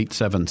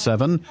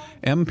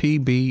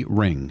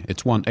 1-877-MPB-RING.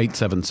 It's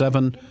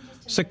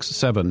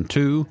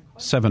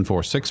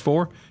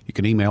 1-877-672-7464. You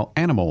can email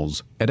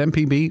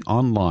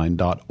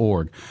animals@mpbonline.org.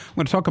 I'm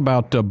going to talk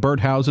about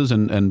birdhouses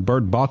and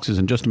bird boxes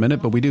in just a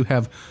minute, but we do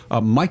have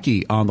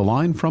Mikey on the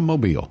line from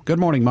Mobile. Good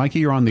morning, Mikey.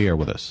 You're on the air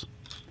with us.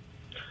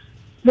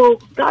 Well,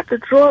 Dr.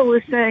 Troy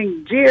was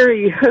saying,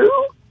 Jerry who?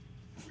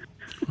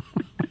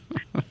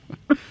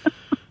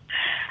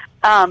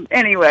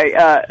 Anyway,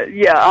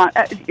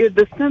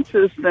 the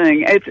census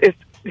thing,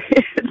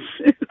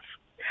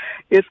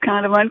 it's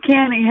kind of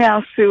uncanny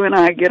how Sue and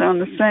I get on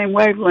the same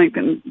wavelength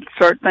and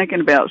start thinking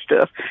about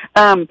stuff.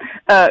 From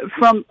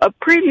a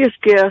previous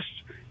guest,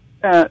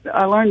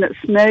 I learned that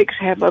snakes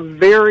have a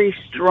very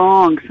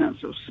strong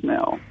sense of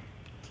smell.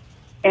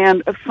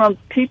 And from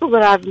people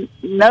that I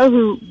know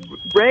who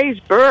raise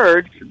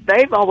birds,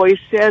 they've always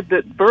said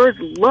that birds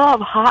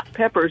love hot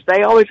peppers.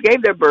 They always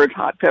gave their birds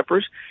hot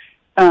peppers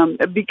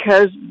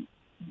because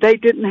they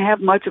didn't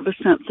have much of a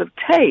sense of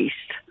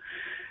taste.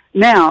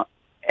 Now,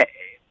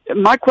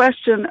 my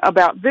question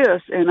about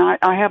this, and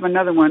I have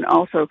another one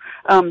also,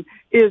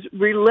 is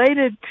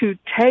related to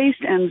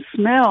taste and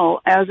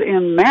smell, as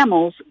in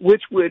mammals,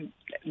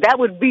 that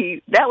would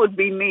be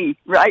me,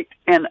 right?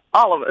 And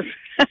all of us.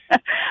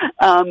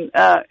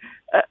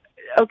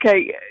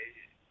 Okay.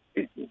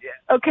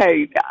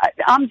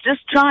 I'm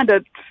just trying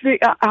to see.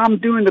 I'm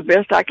doing the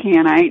best I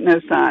can. I ain't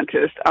no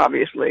scientist,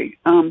 obviously.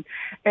 And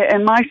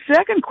my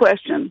second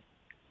question,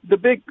 the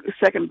big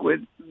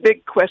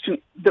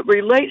question that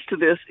relates to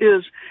this,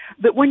 is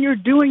that when you're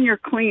doing your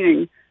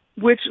cleaning,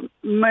 which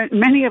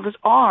many of us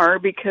are,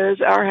 because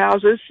our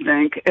houses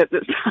stink at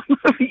this time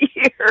of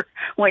year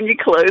when you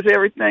close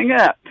everything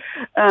up,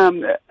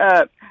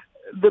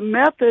 the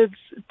methods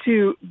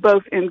to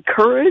both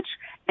encourage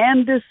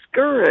and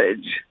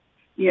discourage.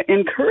 You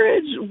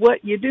encourage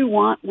what you do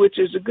want, which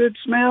is a good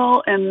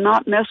smell and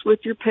not mess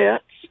with your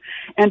pets,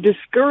 and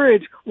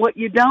discourage what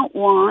you don't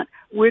want,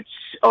 which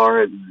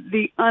are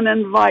the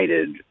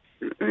uninvited,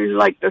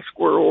 like the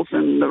squirrels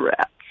and the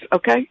rats.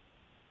 Okay?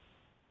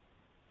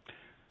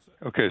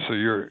 Okay, so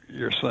you're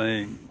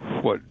saying,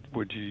 what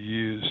would you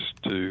use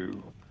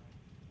to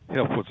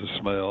help with the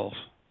smells,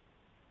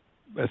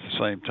 at the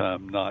same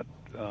time not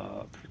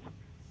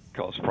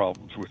cause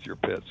problems with your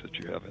pets that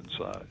you have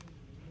inside?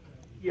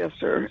 Yes,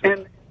 sir.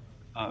 And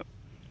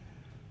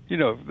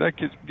that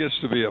gets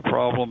to be a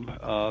problem.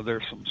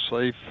 There's some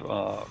safe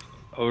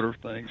odor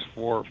things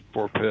for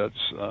pets.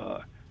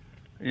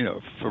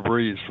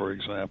 Febreze, for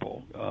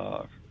example,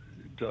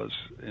 does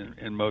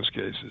in most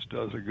cases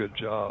does a good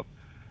job.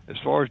 As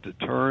far as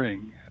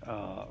deterring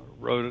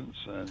rodents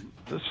and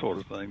this sort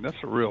of thing,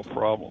 that's a real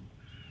problem.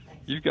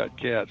 You've got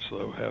cats,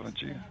 though,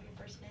 haven't you?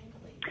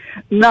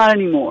 Not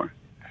anymore.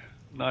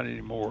 Not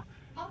anymore.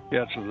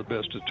 Cats are the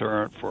best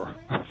deterrent for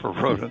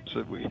rodents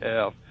that we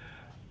have,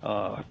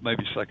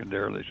 maybe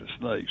secondarily to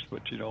snakes,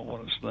 but you don't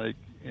want a snake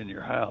in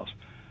your house.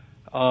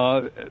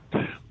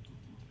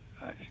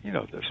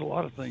 There's a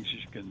lot of things you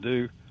can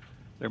do.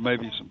 There may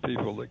be some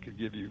people that could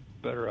give you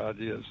better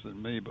ideas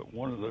than me, but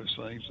one of those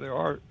things, there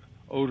are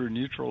odor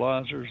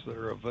neutralizers that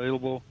are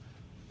available.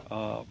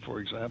 For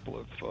example,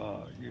 if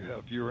you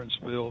have urine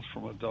spills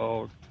from a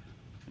dog,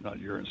 not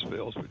urine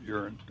spills, but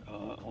urine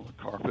on the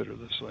carpet or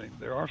the same,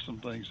 there are some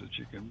things that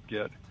you can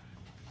get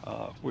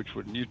which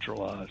would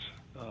neutralize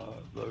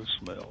those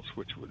smells,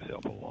 which would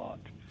help a lot.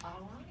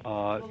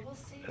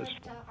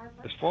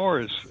 As far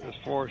as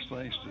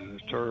things to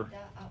deter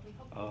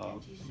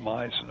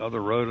mice and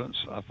other rodents,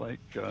 I think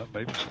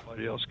maybe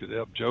somebody else could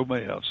help. Joe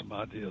may have some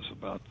ideas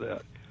about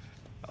that.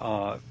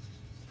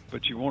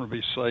 But you want to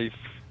be safe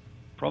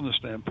from the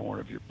standpoint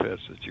of your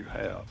pets that you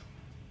have.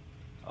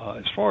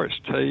 As far as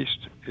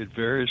taste, it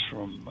varies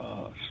from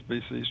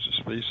species to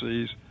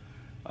species.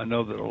 I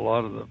know that a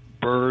lot of the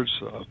birds,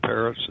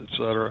 parrots,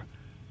 etc.,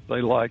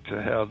 they like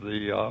to have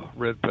the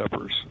red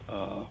peppers.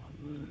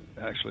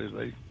 Actually,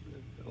 they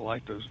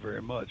like those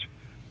very much,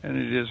 and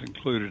it is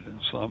included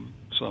in some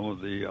of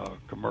the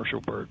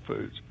commercial bird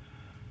foods.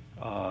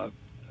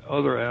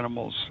 Other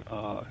animals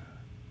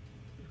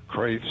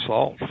crave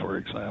salt, for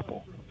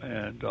example,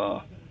 and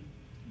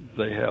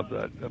they have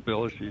that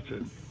ability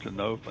to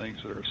know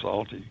things that are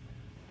salty.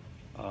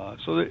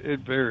 So it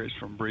varies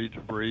from breed to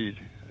breed,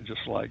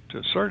 just like to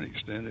a certain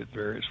extent it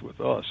varies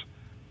with us.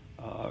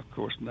 Of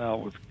course, now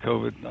with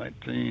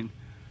COVID-19,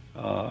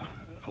 a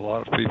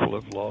lot of people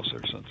have lost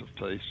their sense of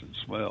taste and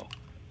smell.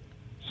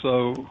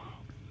 So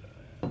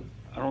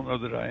I don't know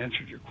that I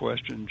answered your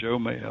question. Joe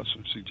may have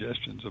some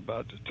suggestions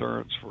about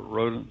deterrents for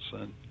rodents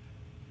and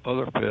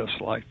other pests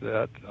like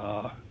that.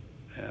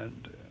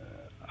 And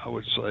I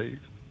would say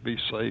be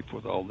safe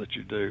with all that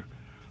you do.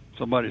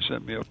 Somebody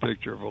sent me a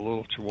picture of a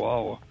little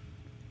Chihuahua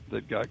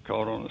that got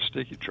caught on a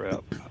sticky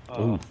trap,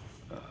 and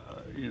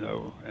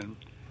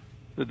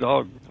the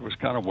dog was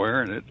kind of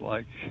wearing it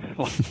like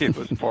it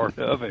was part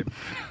of him.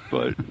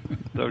 But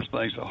those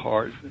things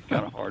are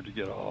kind of hard to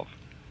get off.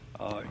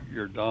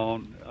 Your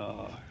Dawn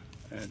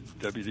and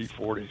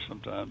WD-40,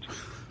 sometimes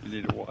you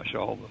need to wash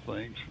all the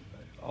things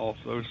off.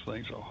 Those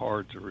things are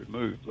hard to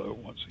remove, though,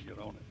 once you get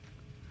on it.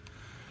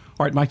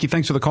 All right, Mikey,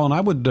 thanks for the call. And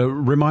I would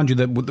remind you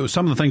that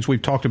some of the things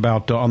we've talked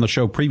about on the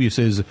show previous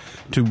is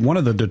to one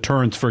of the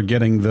deterrents for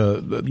getting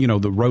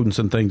the rodents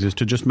and things is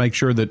to just make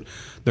sure that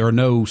there are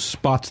no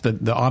spots,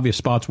 the obvious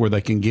spots where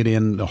they can get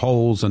in, the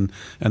holes and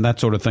that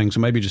sort of thing. So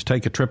maybe just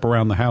take a trip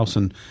around the house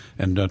and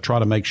try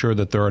to make sure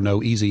that there are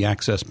no easy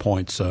access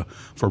points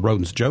for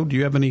rodents. Joe, do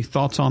you have any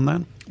thoughts on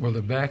that? Well,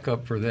 the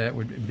backup for that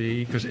would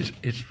be, because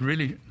it's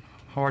really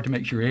hard to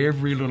make sure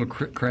every little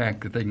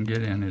crack that they can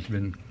get in has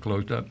been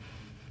closed up.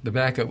 The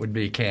backup would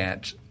be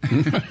cats.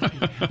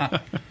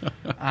 I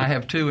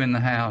have two in the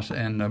house,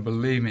 and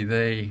believe me,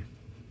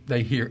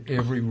 they hear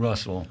every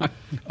rustle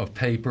of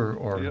paper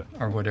or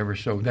whatever.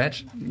 So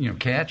that's,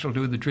 cats will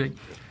do the trick.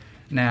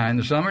 Now, in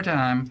the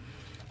summertime,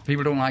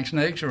 people don't like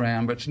snakes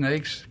around, but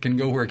snakes can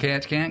go where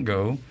cats can't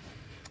go.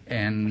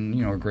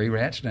 And, a gray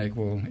rat snake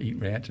will eat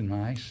rats and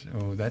mice.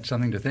 So that's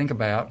something to think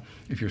about.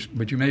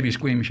 But you may be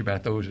squeamish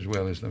about those as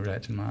well as the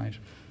rats and mice.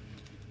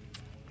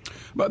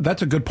 But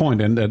that's a good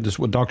point, and just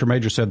what Dr.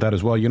 Major said that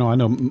as well. I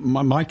know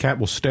my cat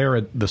will stare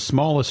at the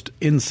smallest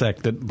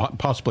insect that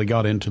possibly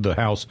got into the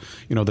house,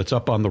 that's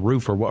up on the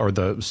roof or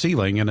the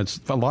ceiling, and it's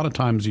a lot of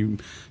times you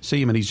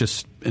see him and he's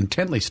just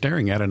intently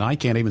staring at it, and I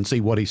can't even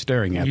see what he's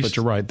staring at. But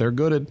you're right, they're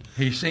good at...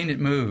 He's seen it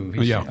move.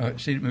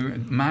 Seen it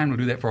move. Mine will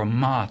do that for a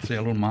moth. See, a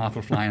little moth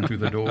will fly in through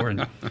the door,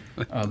 and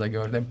they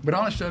go there. But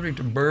on the subject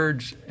of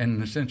birds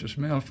and the sense of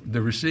smell,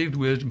 the received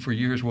wisdom for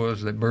years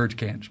was that birds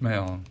can't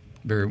smell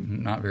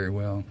not very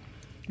well.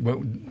 But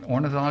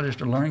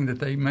ornithologists are learning that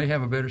they may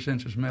have a better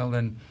sense of smell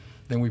than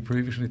we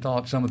previously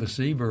thought. Some of the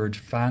seabirds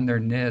find their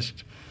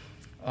nests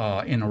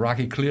in a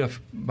rocky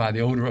cliff by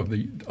the odor of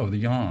the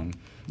young.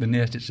 The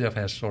nest itself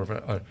has sort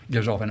of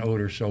gives off an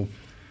odor. So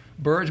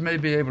birds may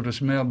be able to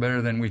smell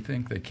better than we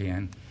think they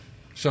can.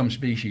 Some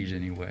species,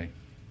 anyway.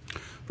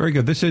 Very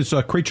good. This is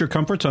Creature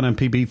Comforts on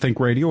MPB Think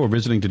Radio. We're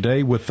visiting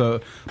today with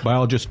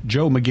biologist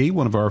Joe Magee,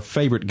 one of our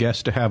favorite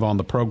guests to have on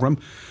the program.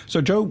 So,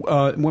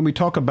 Joe, when we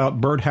talk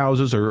about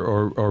birdhouses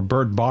or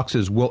bird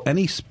boxes, will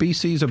any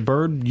species of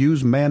bird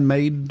use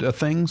man-made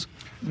things?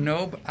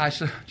 No, but I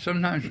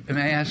sometimes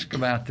ask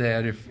about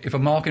that. If a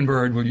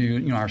mockingbird will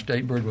use, our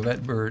state bird,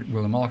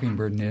 will a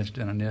mockingbird nest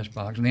in a nest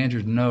box? And the answer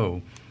is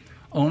no.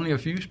 Only a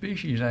few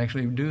species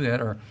actually do that,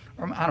 or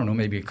I don't know,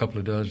 maybe a couple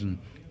of dozen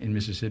in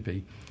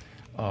Mississippi.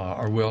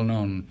 Are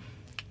well-known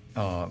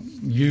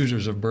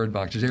users of bird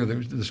boxes. They're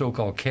the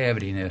so-called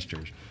cavity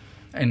nesters,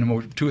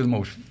 and two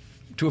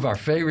of our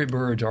favorite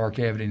birds are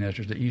cavity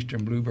nesters: the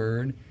eastern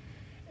bluebird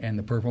and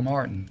the purple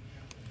martin.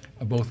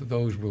 Both of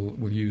those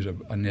will use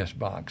a nest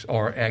box,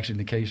 or actually, in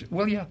the case,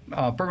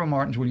 purple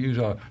martins will use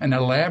an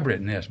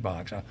elaborate nest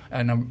box,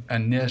 a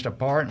nest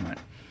apartment.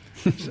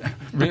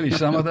 Really,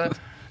 some of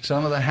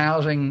the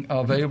housing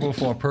available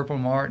for purple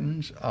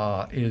martins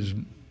is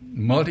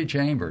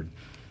multi-chambered.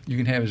 You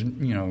can have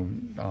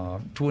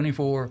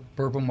 24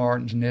 purple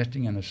martins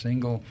nesting in a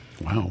single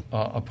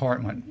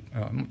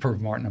apartment,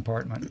 purple martin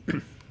apartment.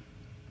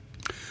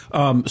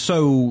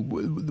 So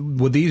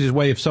the easiest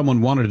way if someone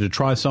wanted to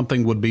try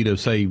something would be to,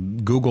 say,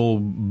 Google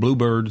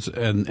bluebirds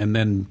and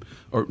then,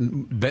 or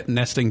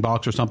nesting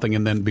box or something,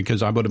 and then,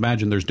 because I would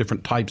imagine there's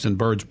different types and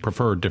birds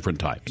prefer different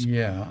types.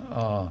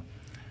 Yeah.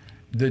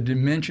 The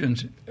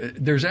dimensions,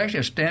 there's actually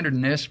a standard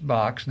nest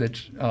box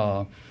that's...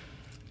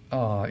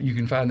 you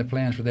can find the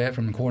plans for that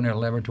from the Cornell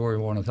Laboratory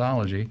of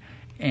Ornithology,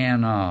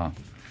 and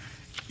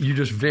you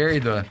just vary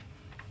the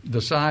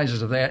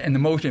sizes of that. And the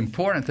most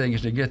important thing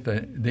is to get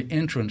the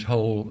entrance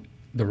hole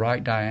the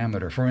right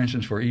diameter. For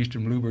instance, for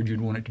eastern bluebird,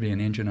 you'd want it to be 1.5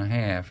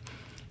 inches.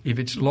 If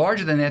it's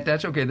larger than that,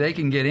 that's okay. They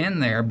can get in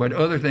there, but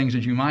other things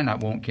that you might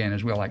not want can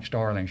as well, like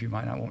starlings. You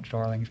might not want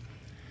starlings.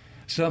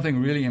 Something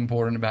really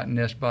important about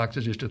nest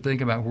boxes is to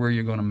think about where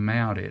you're going to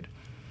mount it.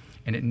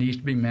 And it needs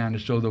to be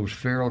mounted so those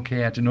feral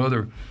cats and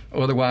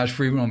otherwise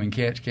free-roaming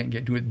cats can't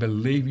get to it.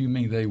 Believe you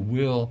me, they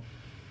will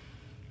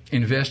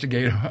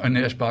investigate a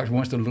nest box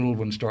once the little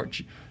ones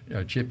start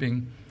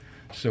chipping.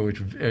 So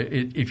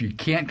if you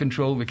can't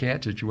control the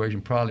cat situation,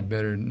 probably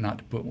better not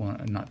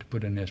to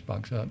put a nest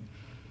box up.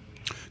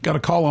 Got a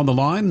call on the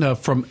line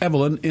from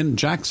Evelyn in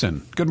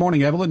Jackson. Good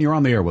morning, Evelyn. You're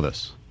on the air with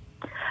us.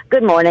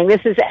 Good morning.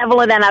 This is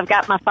Evelyn, and I've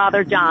got my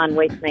father John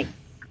with me.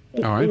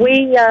 All right.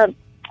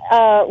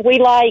 We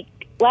like.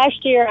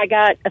 Last year, I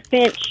got a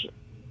finch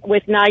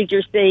with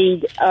Majure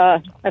seed,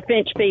 a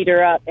finch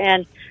feeder up.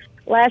 And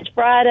last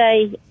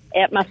Friday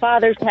at my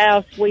father's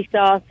house, we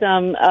saw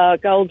some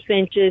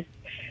goldfinches.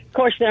 Of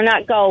course, they're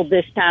not gold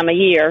this time of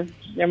year.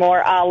 They're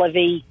more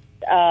olivey,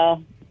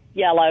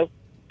 yellow,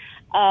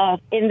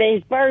 in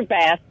these bird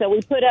baths. So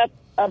we put up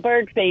a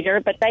bird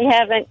feeder, but they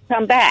haven't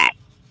come back.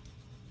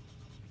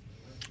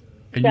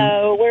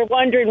 So we're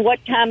wondering what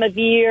time of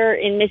year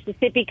in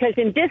Mississippi, because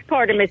in this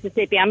part of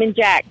Mississippi, I'm in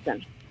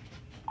Jackson.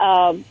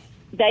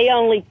 They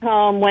only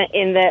come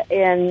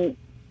in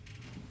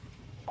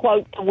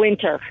quote, the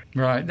winter.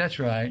 Right, that's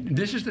right.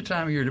 This is the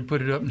time of year to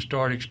put it up and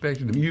start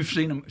expecting them. You've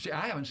seen them. See,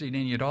 I haven't seen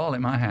any at all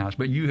at my house,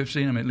 but you have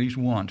seen them at least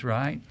once,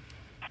 right?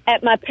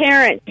 At my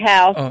parents'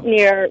 house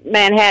near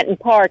Manhattan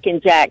Park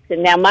in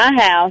Jackson. Now, my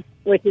house,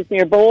 which is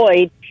near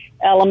Boyd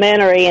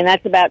Elementary, and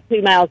that's about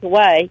 2 miles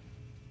away,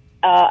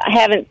 I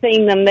haven't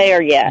seen them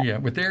there yet. Yeah,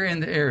 but they're in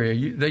the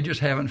area. They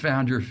just haven't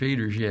found your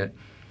feeders yet.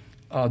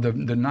 The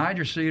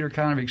Niger seed are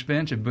kind of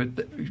expensive,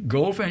 but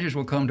goldfinches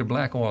will come to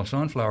black oil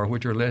sunflower,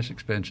 which are less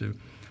expensive.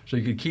 So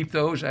you can keep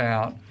those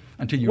out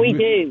until you... We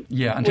do.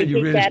 Yeah, until we you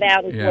really... keep that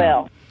out as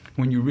well.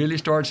 When you really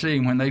start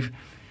seeing when they've...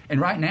 And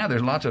right now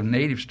there's lots of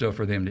native stuff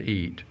for them to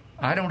eat.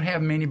 I don't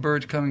have many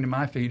birds coming to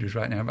my feeders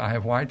right now. I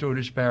have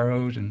white-throated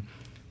sparrows and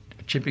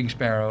chipping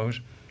sparrows,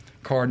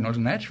 cardinals,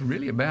 and that's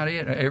really about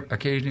it.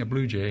 Occasionally a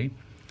blue jay.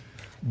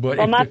 But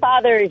my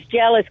father is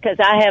jealous because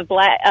I have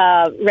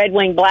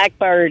red-winged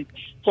blackbird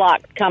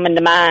flocks coming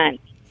to mine.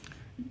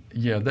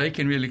 Yeah, they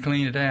can really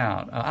clean it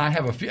out. I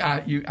have a few.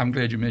 I'm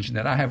glad you mentioned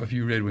that. I have a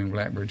few red-winged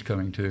blackbirds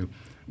coming too.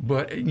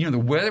 But the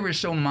weather is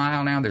so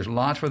mild now. There's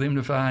lots for them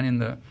to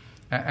find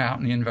out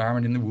in the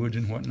environment, in the woods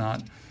and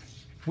whatnot.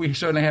 If we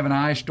suddenly have an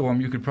ice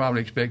storm, you could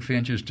probably expect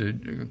finches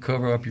to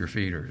cover up your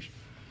feeders.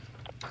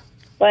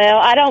 Well,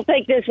 I don't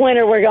think this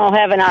winter we're going to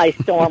have an ice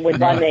storm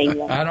with London,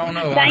 England. I don't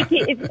know. Thank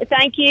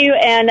you,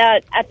 and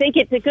I think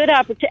it's a good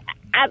opportunity.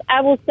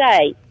 I will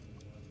say,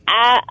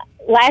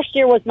 last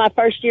year was my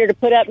first year to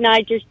put up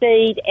Niger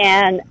seed,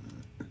 and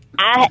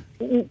I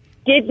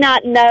did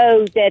not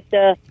know that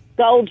the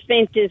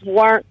goldfinches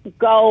weren't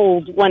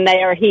gold when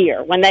they are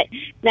here.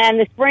 Now in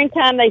the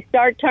springtime they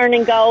start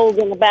turning gold,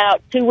 and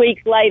about 2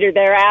 weeks later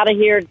they're out of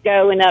here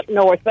going up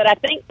north. But I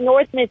think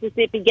North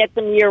Mississippi gets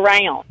them year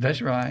round.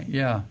 That's right.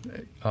 Yeah,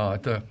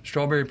 at the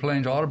Strawberry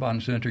Plains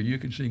Audubon Center, you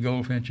can see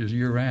goldfinches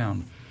year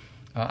round.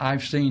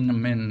 I've seen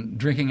them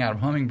drinking out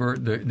of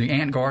hummingbird, the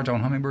ant guards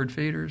on hummingbird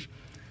feeders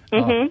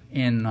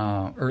in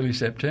early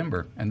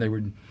September, and they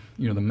were,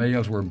 the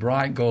males were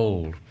bright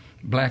gold,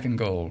 black and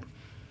gold.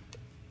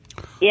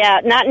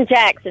 Yeah, not in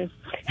Jackson.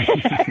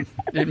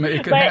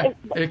 It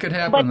could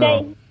happen,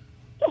 though.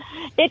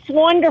 It's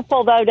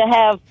wonderful, though, to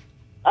have,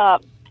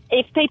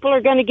 if people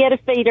are going to get a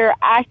feeder,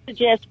 I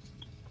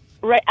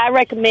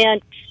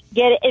recommend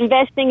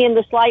investing in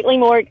the slightly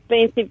more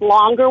expensive,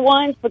 longer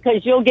ones,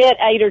 because you'll get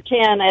 8 or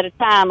 10 at a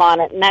time on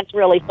it, and that's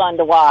really fun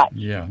to watch.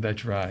 Yeah,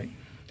 that's right.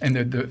 And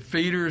the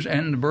feeders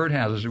and the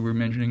birdhouses that we're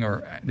mentioning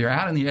they're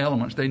out in the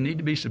elements. They need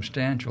to be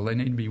substantial. They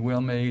need to be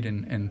well made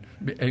and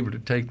be able to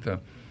take the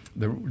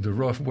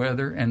rough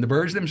weather, and the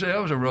birds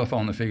themselves are rough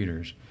on the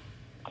feeders.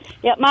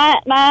 Yeah, my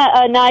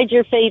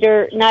Niger seed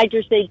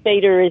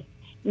feeder is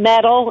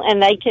metal,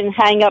 and they can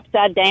hang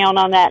upside down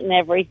on that and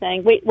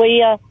everything.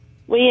 We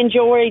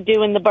enjoy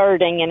doing the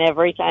birding and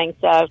everything.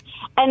 So,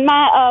 and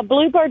my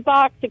bluebird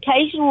box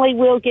occasionally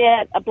will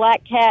get a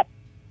black-cap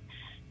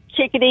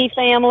chickadee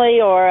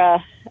family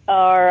or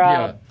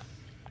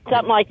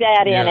something like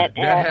that in it,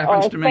 or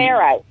a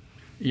sparrow.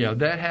 Yeah,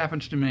 that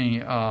happens to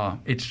me.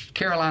 It's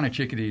Carolina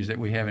chickadees that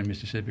we have in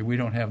Mississippi. We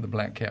don't have the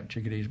black-capped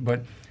chickadees,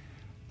 but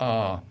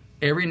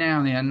every now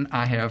and then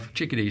I have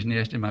chickadees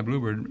nest in my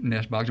bluebird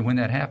nest box, and when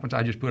that happens,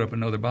 I just put up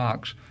another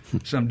box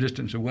some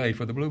distance away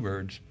for the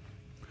bluebirds.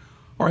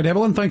 All right,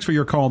 Evelyn, thanks for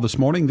your call this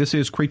morning. This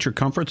is Creature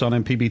Comforts on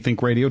MPB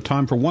Think Radio.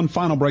 Time for one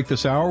final break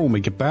this hour. When we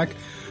get back,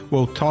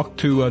 we'll talk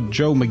to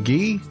Joe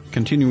Magee,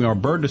 continuing our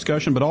bird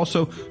discussion, but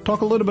also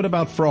talk a little bit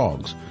about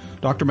frogs.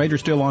 Dr. Major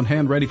still on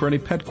hand, ready for any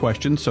pet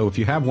questions. So if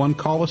you have one,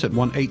 call us at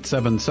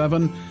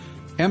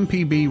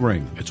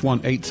 1-877-MPB-RING. It's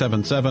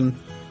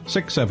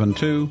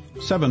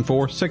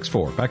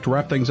 1-877-672-7464. Back to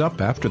wrap things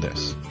up after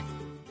this.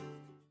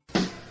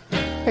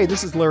 Hey,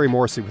 this is Larry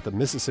Morrissey with the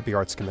Mississippi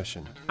Arts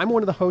Commission. I'm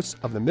one of the hosts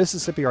of the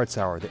Mississippi Arts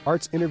Hour, the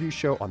arts interview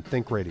show on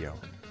Think Radio.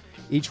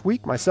 Each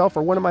week, myself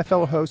or one of my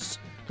fellow hosts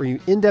bring you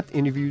in-depth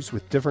interviews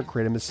with different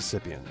creative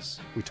Mississippians.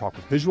 We talk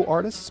with visual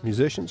artists,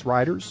 musicians,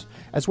 writers,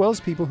 as well as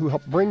people who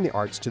help bring the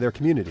arts to their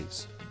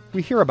communities.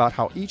 We hear about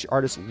how each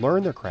artist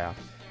learned their craft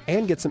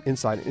and get some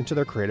insight into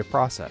their creative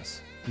process.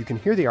 You can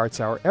hear the Arts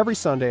Hour every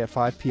Sunday at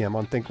 5 p.m.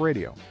 on Think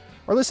Radio,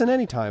 or listen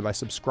anytime by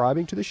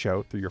subscribing to the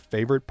show through your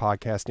favorite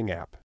podcasting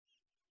app.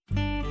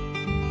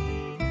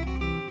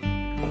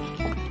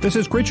 This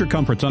is Creature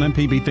Comforts on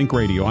MPB Think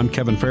Radio. I'm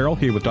Kevin Farrell,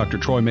 here with Dr.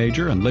 Troy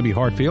Major and Libby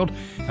Hartfield.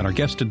 And our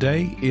guest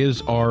today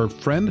is our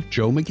friend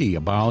Joe Magee, a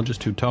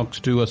biologist who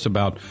talks to us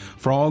about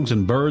frogs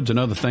and birds and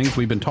other things.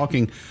 We've been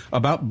talking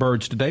about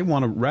birds today.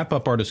 Want to wrap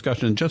up our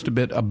discussion in just a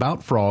bit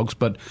about frogs.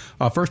 But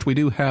first, we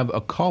do have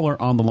a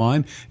caller on the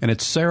line, and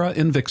it's Sarah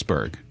in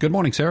Vicksburg. Good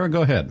morning, Sarah.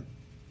 Go ahead.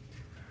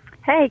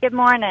 Hey, good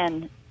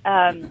morning.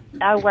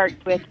 I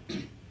worked with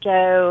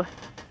Joe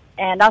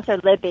and also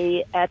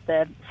Libby at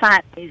the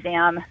Science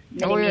Museum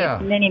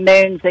many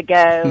moons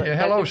ago. Yeah,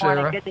 hello,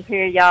 Sarah. Good to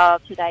hear y'all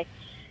today.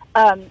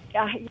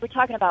 You were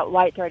talking about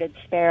white-throated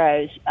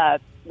sparrows. I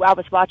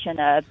was watching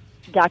a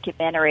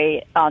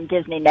documentary on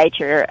Disney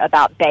Nature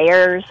about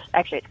bears.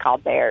 Actually, it's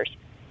called Bears.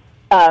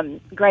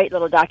 Great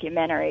little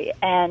documentary.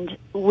 And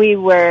we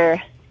were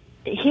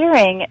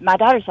hearing, my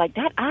daughter's like,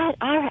 Dad,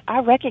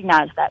 I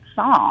recognize that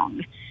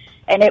song.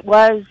 And it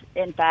was,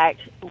 in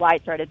fact,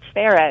 white-throated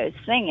sparrows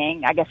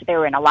singing. I guess they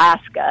were in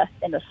Alaska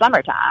in the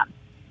summertime.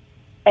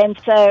 And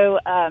so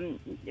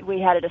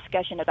we had a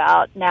discussion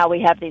about now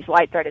we have these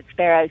white-throated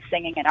sparrows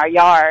singing in our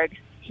yard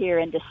here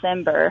in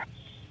December.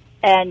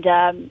 And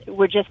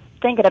we're just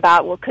thinking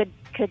about, well, could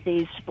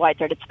these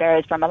white-throated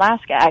sparrows from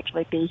Alaska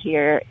actually be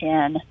here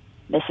in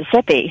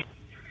Mississippi?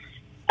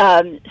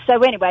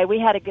 So anyway, we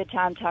had a good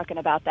time talking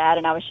about that,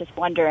 and I was just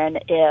wondering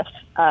if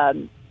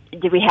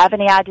do we have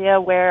any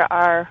idea where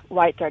our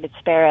white-throated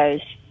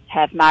sparrows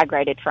have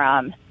migrated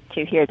from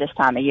to here this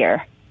time of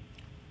year?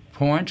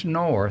 Points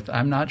north.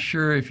 I'm not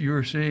sure if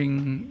you're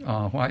seeing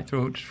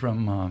white-throats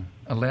from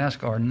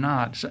Alaska or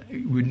not.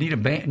 We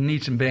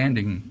need some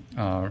banding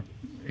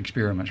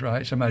experiments,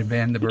 right? Somebody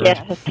band the birds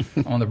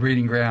on the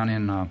breeding ground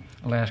in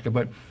Alaska.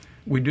 But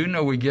we do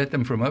know we get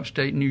them from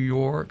upstate New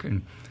York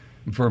and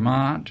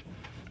Vermont,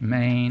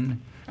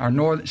 Maine, our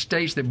northern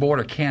states that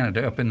border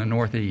Canada up in the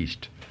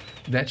northeast.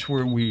 That's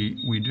where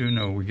we do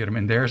know we get them.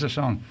 And there's a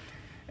song.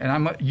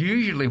 And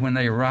usually when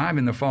they arrive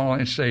in the fall,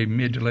 let's say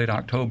mid to late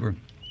October,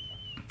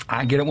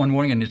 I get up one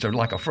morning and it's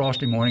like a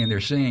frosty morning and they're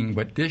singing,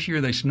 but this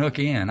year they snuck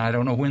in. I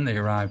don't know when they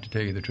arrived, to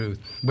tell you the truth,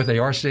 but they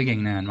are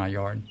singing now in my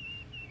yard.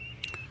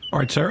 All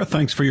right, Sarah,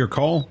 thanks for your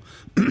call.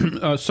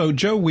 So,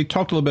 Joe, we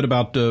talked a little bit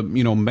about,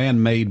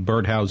 man-made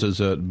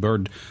birdhouses,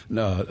 bird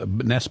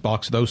nest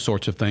box, those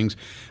sorts of things.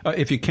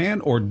 If you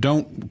can or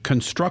don't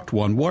construct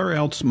one, where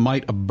else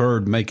might a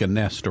bird make a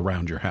nest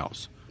around your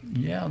house?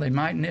 Yeah, they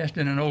might nest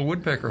in an old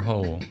woodpecker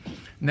hole.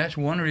 And that's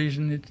one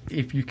reason that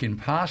if you can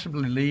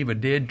possibly leave a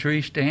dead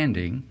tree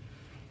standing,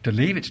 to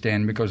leave it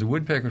standing, because the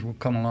woodpeckers will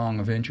come along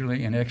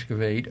eventually and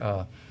excavate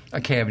a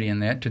cavity in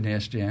that to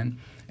nest in.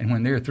 And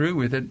when they're through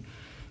with it,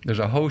 there's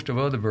a host of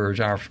other birds,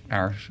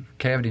 our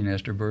cavity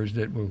nester birds,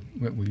 that will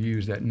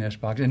use that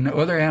nest box. And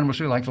other animals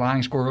too, like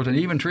flying squirrels, and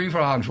even tree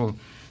frogs will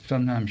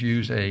sometimes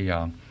use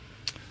an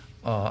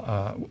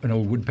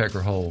old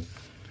woodpecker hole.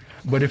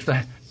 But if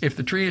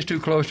the tree is too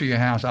close to your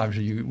house,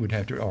 obviously you would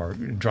have to, or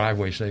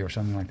driveway, say, or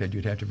something like that,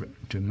 you'd have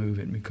to move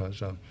it,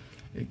 because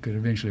it could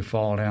eventually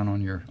fall down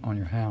on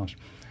your house.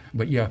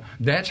 But yeah,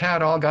 that's how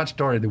it all got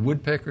started. The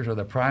woodpeckers are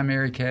the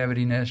primary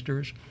cavity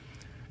nesters.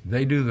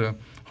 They do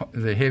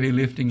the heavy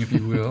lifting, if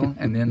you will,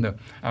 and then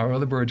our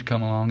other birds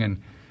come along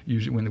and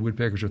use it when the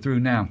woodpeckers are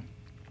through. Now,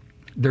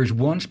 there's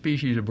one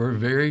species of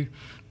bird,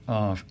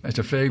 it's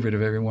a favorite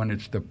of everyone.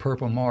 It's the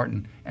purple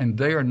martin, and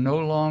they are no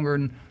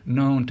longer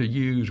known to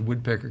use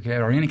woodpecker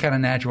cavity or any kind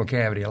of natural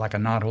cavity like a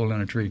knothole in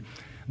a tree.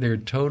 They're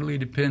totally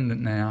dependent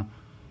now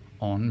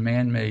on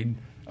man-made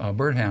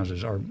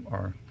birdhouses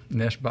or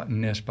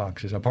nest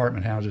boxes,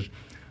 apartment houses.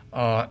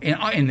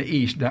 In the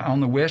east, on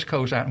the west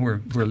coast, out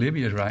where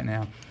Libby is right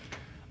now,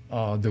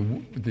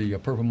 the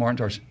purple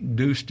martins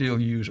do still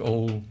use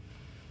old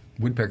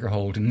woodpecker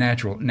holes and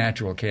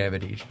natural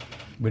cavities.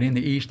 But in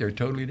the east, they're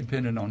totally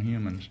dependent on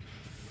humans.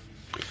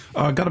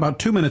 Got about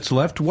 2 minutes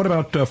left. What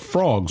about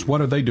frogs? What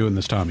are they doing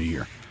this time of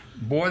year?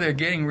 Boy, they're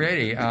getting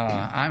ready.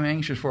 I'm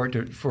anxious for it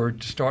to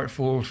start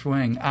full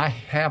swing. I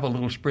have a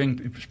little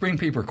spring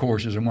peeper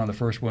courses, and one of the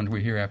first ones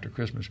we hear after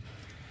Christmas.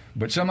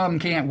 But some of them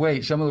can't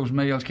wait. Some of those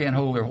males can't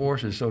hold their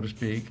horses, so to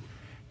speak.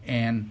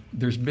 And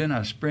there's been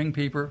a spring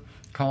peeper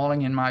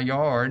calling in my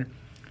yard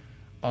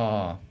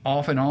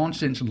off and on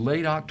since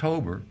late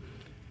October.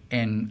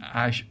 And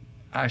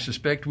I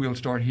suspect we'll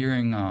start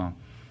hearing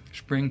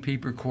spring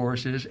peeper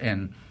choruses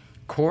and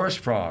chorus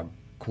frog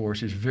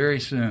choruses very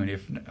soon,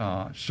 if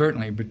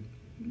certainly, but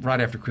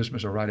right after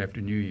Christmas or right after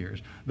New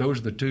Year's. Those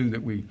are the two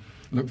that we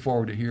look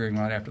forward to hearing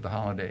right after the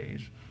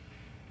holidays.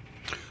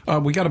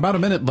 We got about a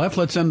minute left.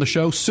 Let's end the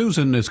show.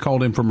 Susan is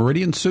called in from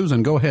Meridian.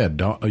 Susan, go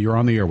ahead. You're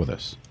on the air with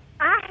us.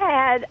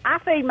 I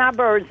feed my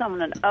birds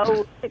on an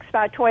old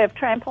 6x12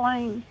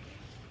 trampoline,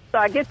 so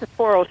I get the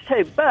squirrels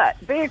too. But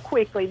very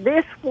quickly,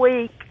 this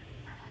week,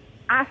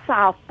 I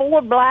saw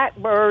 4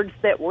 blackbirds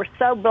that were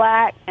so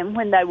black, and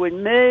when they would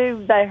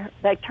move,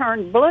 they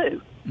turned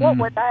blue. What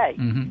were they?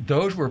 Mm-hmm.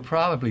 Those were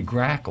probably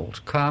grackles,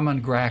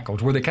 common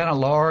grackles. Were they kind of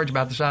large,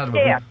 about the size of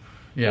a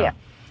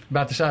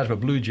about the size of a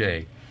blue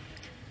jay?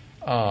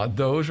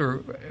 Those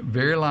are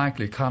very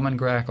likely common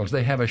grackles.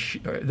 They have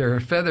their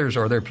feathers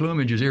or their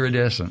plumage is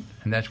iridescent,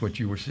 and that's what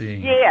you were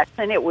seeing. Yes,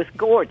 and it was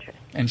gorgeous.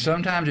 And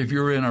sometimes if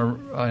you're in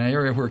an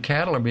area where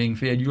cattle are being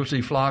fed, you'll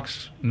see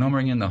flocks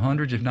numbering in the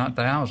hundreds, if not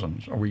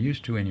thousands, or we're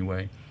used to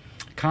anyway.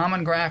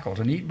 Common grackles,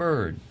 a neat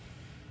bird.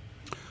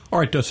 All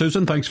right,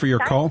 Susan, thanks for your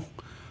call.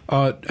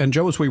 And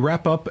Joe, as we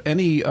wrap up,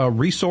 any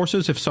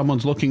resources if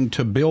someone's looking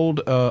to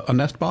build a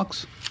nest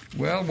box?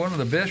 Well, one of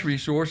the best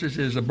resources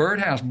is a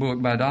Birdhouse book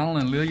by Donald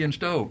and Lillian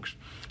Stokes.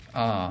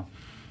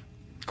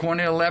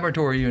 Cornell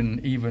Laboratory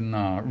even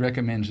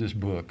recommends this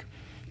book.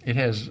 It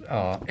has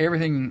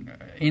everything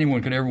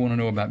anyone could ever want to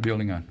know about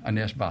building a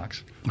nest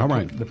box. All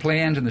right. The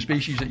plans and the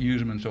species that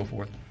use them and so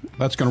forth.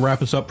 That's going to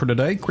wrap us up for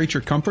today.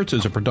 Creature Comforts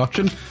is a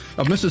production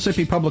of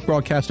Mississippi Public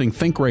Broadcasting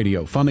Think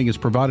Radio. Funding is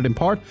provided in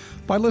part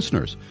by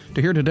listeners.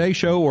 To hear today's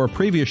show or a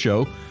previous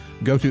show,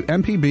 go to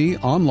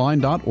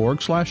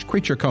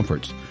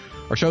mpbonline.org/creaturecomforts.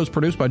 Our show is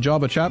produced by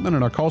Java Chapman,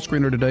 and our call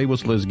screener today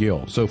was Liz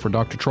Gill. So for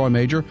Dr. Troy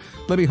Majure,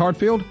 Libby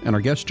Hartfield, and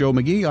our guest Joe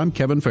Magee, I'm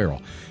Kevin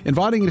Farrell.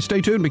 Inviting you to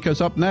stay tuned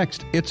because up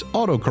next, it's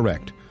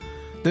AutoCorrect.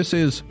 This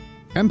is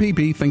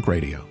MPB Think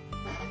Radio.